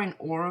was more in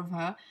awe of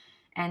her,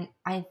 and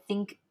I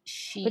think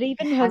but she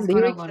even her has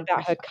got a lyrics lot of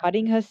about her pressure.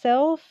 cutting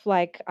herself,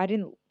 like, I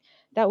didn't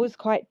that was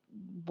quite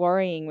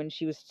worrying when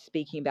she was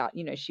speaking about,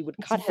 she would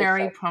cut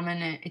herself,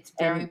 It's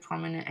very and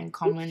prominent and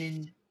common it's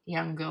in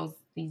young girls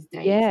these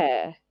days.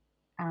 yeah.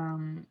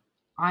 Um,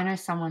 I know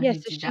someone Yeah, who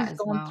so did that she's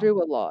as gone well.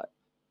 through a lot.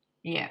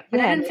 Yeah, but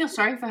I Yeah, didn't no, feel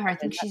sorry for her. I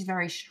think and she's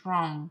very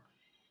strong.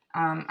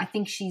 I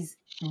think she's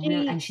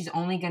real, she and she's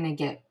only going to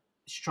get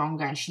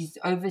stronger. And she's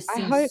I overseen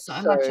hope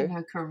so much of so.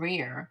 her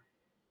career.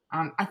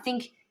 I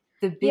think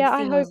the big Yeah,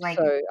 I thing was hope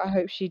like so. I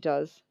hope she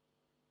does.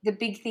 the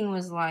big thing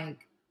was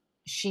like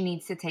she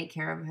needs to take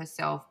care of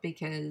herself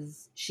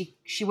because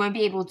she won't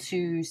be able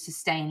to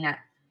sustain that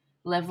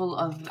level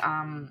of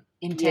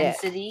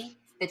Yes. intensity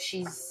that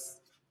she's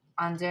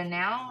under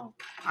now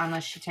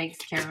unless she takes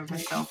care of Mhm.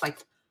 herself. Like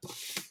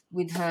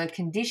with her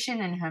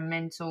condition and her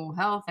mental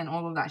health and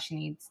all of that, she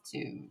needs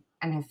to,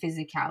 and her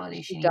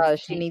physicality, She she needs does.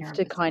 to She take care needs of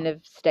to kind herself.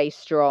 of stay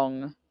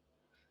strong.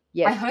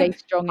 I Yes, stay hope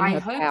strong in I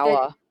her hope that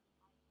power.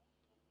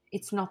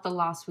 it's not the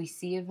last we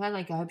see of her.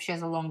 Like, I hope she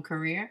has a long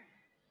career.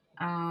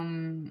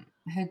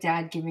 Her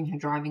dad giving her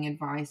driving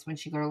advice when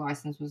she got her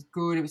license was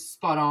good. It was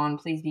spot on.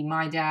 Please be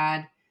my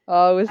dad.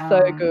 Oh, it was so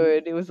Um,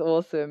 good. It was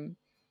awesome.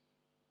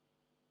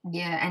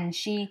 yeah, and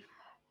she's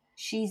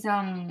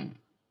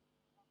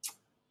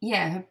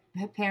yeah,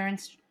 her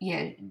parents,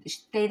 yeah,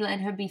 they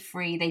let her be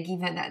free. They give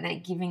her that, they're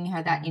giving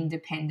her that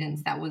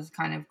independence. That was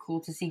kind of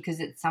cool to see, because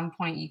at some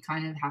point you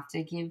kind of have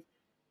to give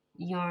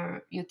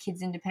your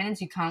kids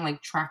independence. You can't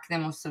like track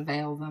them or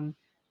surveil them,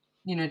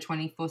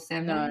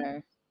 24/7.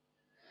 No.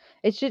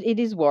 It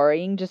is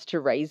worrying just to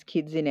raise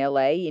kids in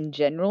LA in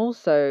general.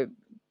 So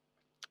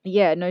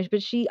yeah, no,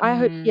 but I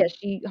hope, yeah,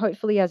 she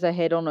hopefully has her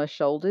head on her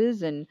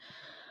shoulders, and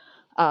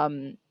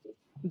um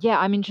yeah,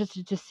 I'm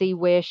interested to see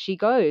where she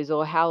goes,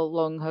 or how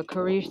long her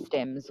career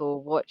stems,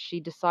 or what she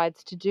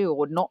decides to do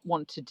or not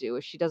want to do.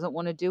 If she doesn't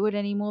want to do it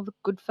anymore,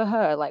 good for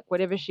her. Like,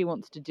 whatever she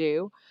wants to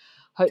do,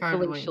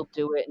 hopefully Totally. she'll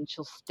do it, and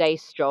she'll stay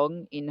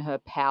strong in her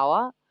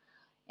power.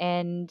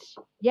 And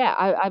yeah,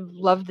 I've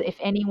loved that. If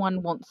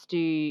anyone wants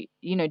to,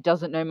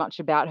 doesn't know much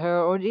about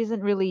her, or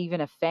isn't really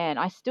even a fan,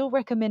 I still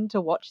recommend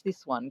to watch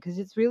this one because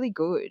it's really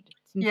good.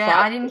 It's Yeah,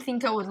 I insightful, didn't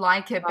think I would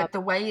like it, but the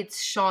way it's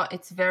shot,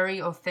 it's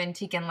very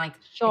authentic and like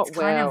it's shot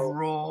kind of well.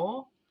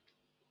 raw.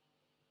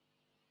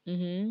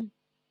 Hmm.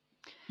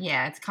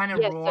 Yeah, it's kind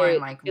of Yeah, raw so and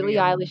like Billie real.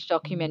 Eilish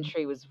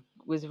documentary was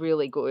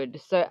really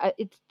good. So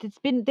it's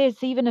been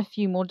there's even a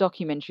few more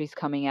documentaries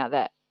coming out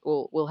that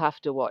we'll have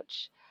to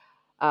watch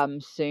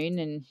soon,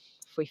 and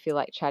if we feel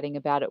like chatting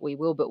about it, we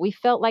will. But we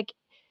felt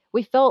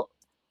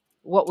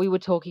what we were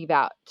talking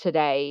about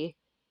today,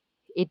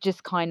 it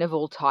just kind of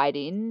all tied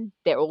in.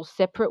 They're all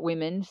separate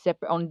women,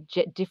 separate on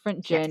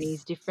different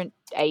journeys, Yes. different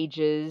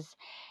ages,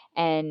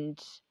 and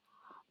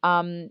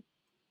um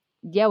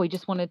yeah, we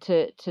just wanted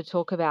to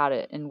talk about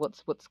it and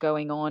what's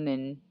going on,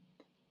 and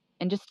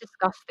just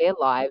discuss their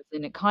lives,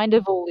 and it kind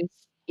of all is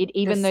it,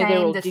 The even though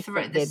they're same all the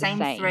thread different, the they're the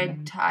same same.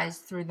 thread ties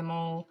through them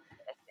all.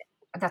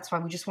 That's why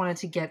we just wanted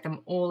to get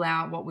them all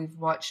out, what we've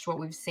watched, what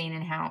we've seen,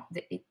 and how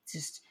it's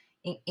just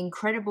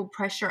incredible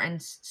pressure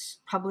and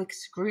public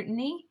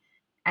scrutiny,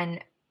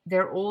 and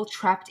they're all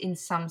trapped in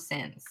some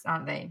sense,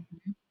 aren't they?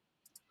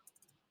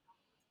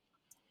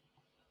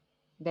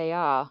 They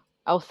are.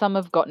 Oh, some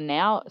have gotten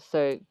out,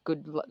 so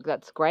good luck.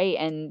 That's great.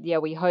 And yeah,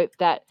 we hope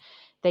that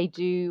they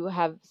do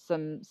have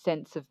some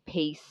sense of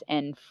peace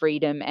and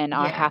freedom and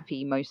are Yeah.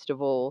 happy most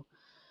of all.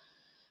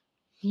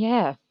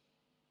 Yeah.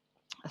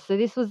 So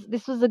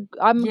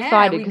I'm Yeah,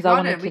 excited we because I got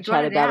wanted it. to We got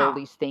chat it about all out.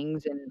 these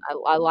things, and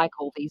I like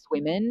all these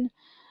women.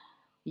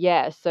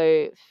 Yeah,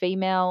 so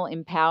female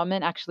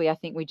empowerment. Actually, I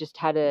think we just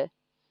had a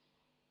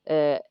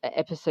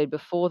episode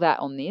before that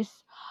on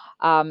this,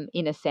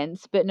 in a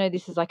sense. But no,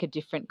 this is like a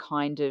different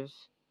kind of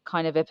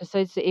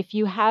episode. So if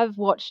you have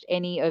watched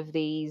any of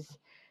these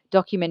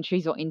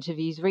documentaries or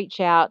interviews, reach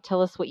out,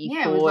 tell us what you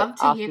Yeah, we'd thought love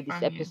to hear after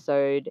this from you.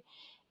 episode,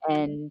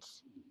 and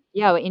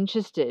yeah, we're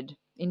interested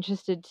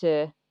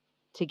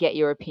to get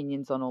your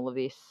opinions on all of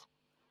this.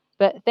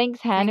 But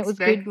thanks, Han. It Thanks, was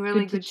Beck. good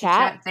Really good to good to chat.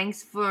 chat.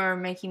 Thanks for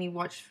making me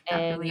watch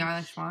that Billie And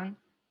Eilish one.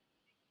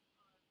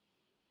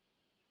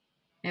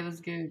 It was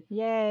good.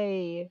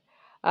 yay.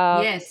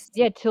 Uh Yes.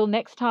 yeah, till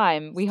next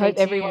time. We Stay hope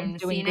everyone's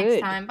tuned. See doing you next good,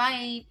 time.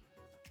 Bye.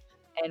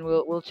 and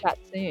we'll chat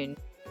soon.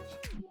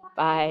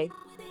 Bye.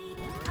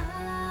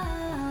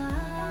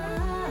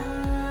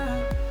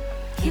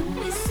 Can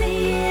we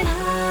see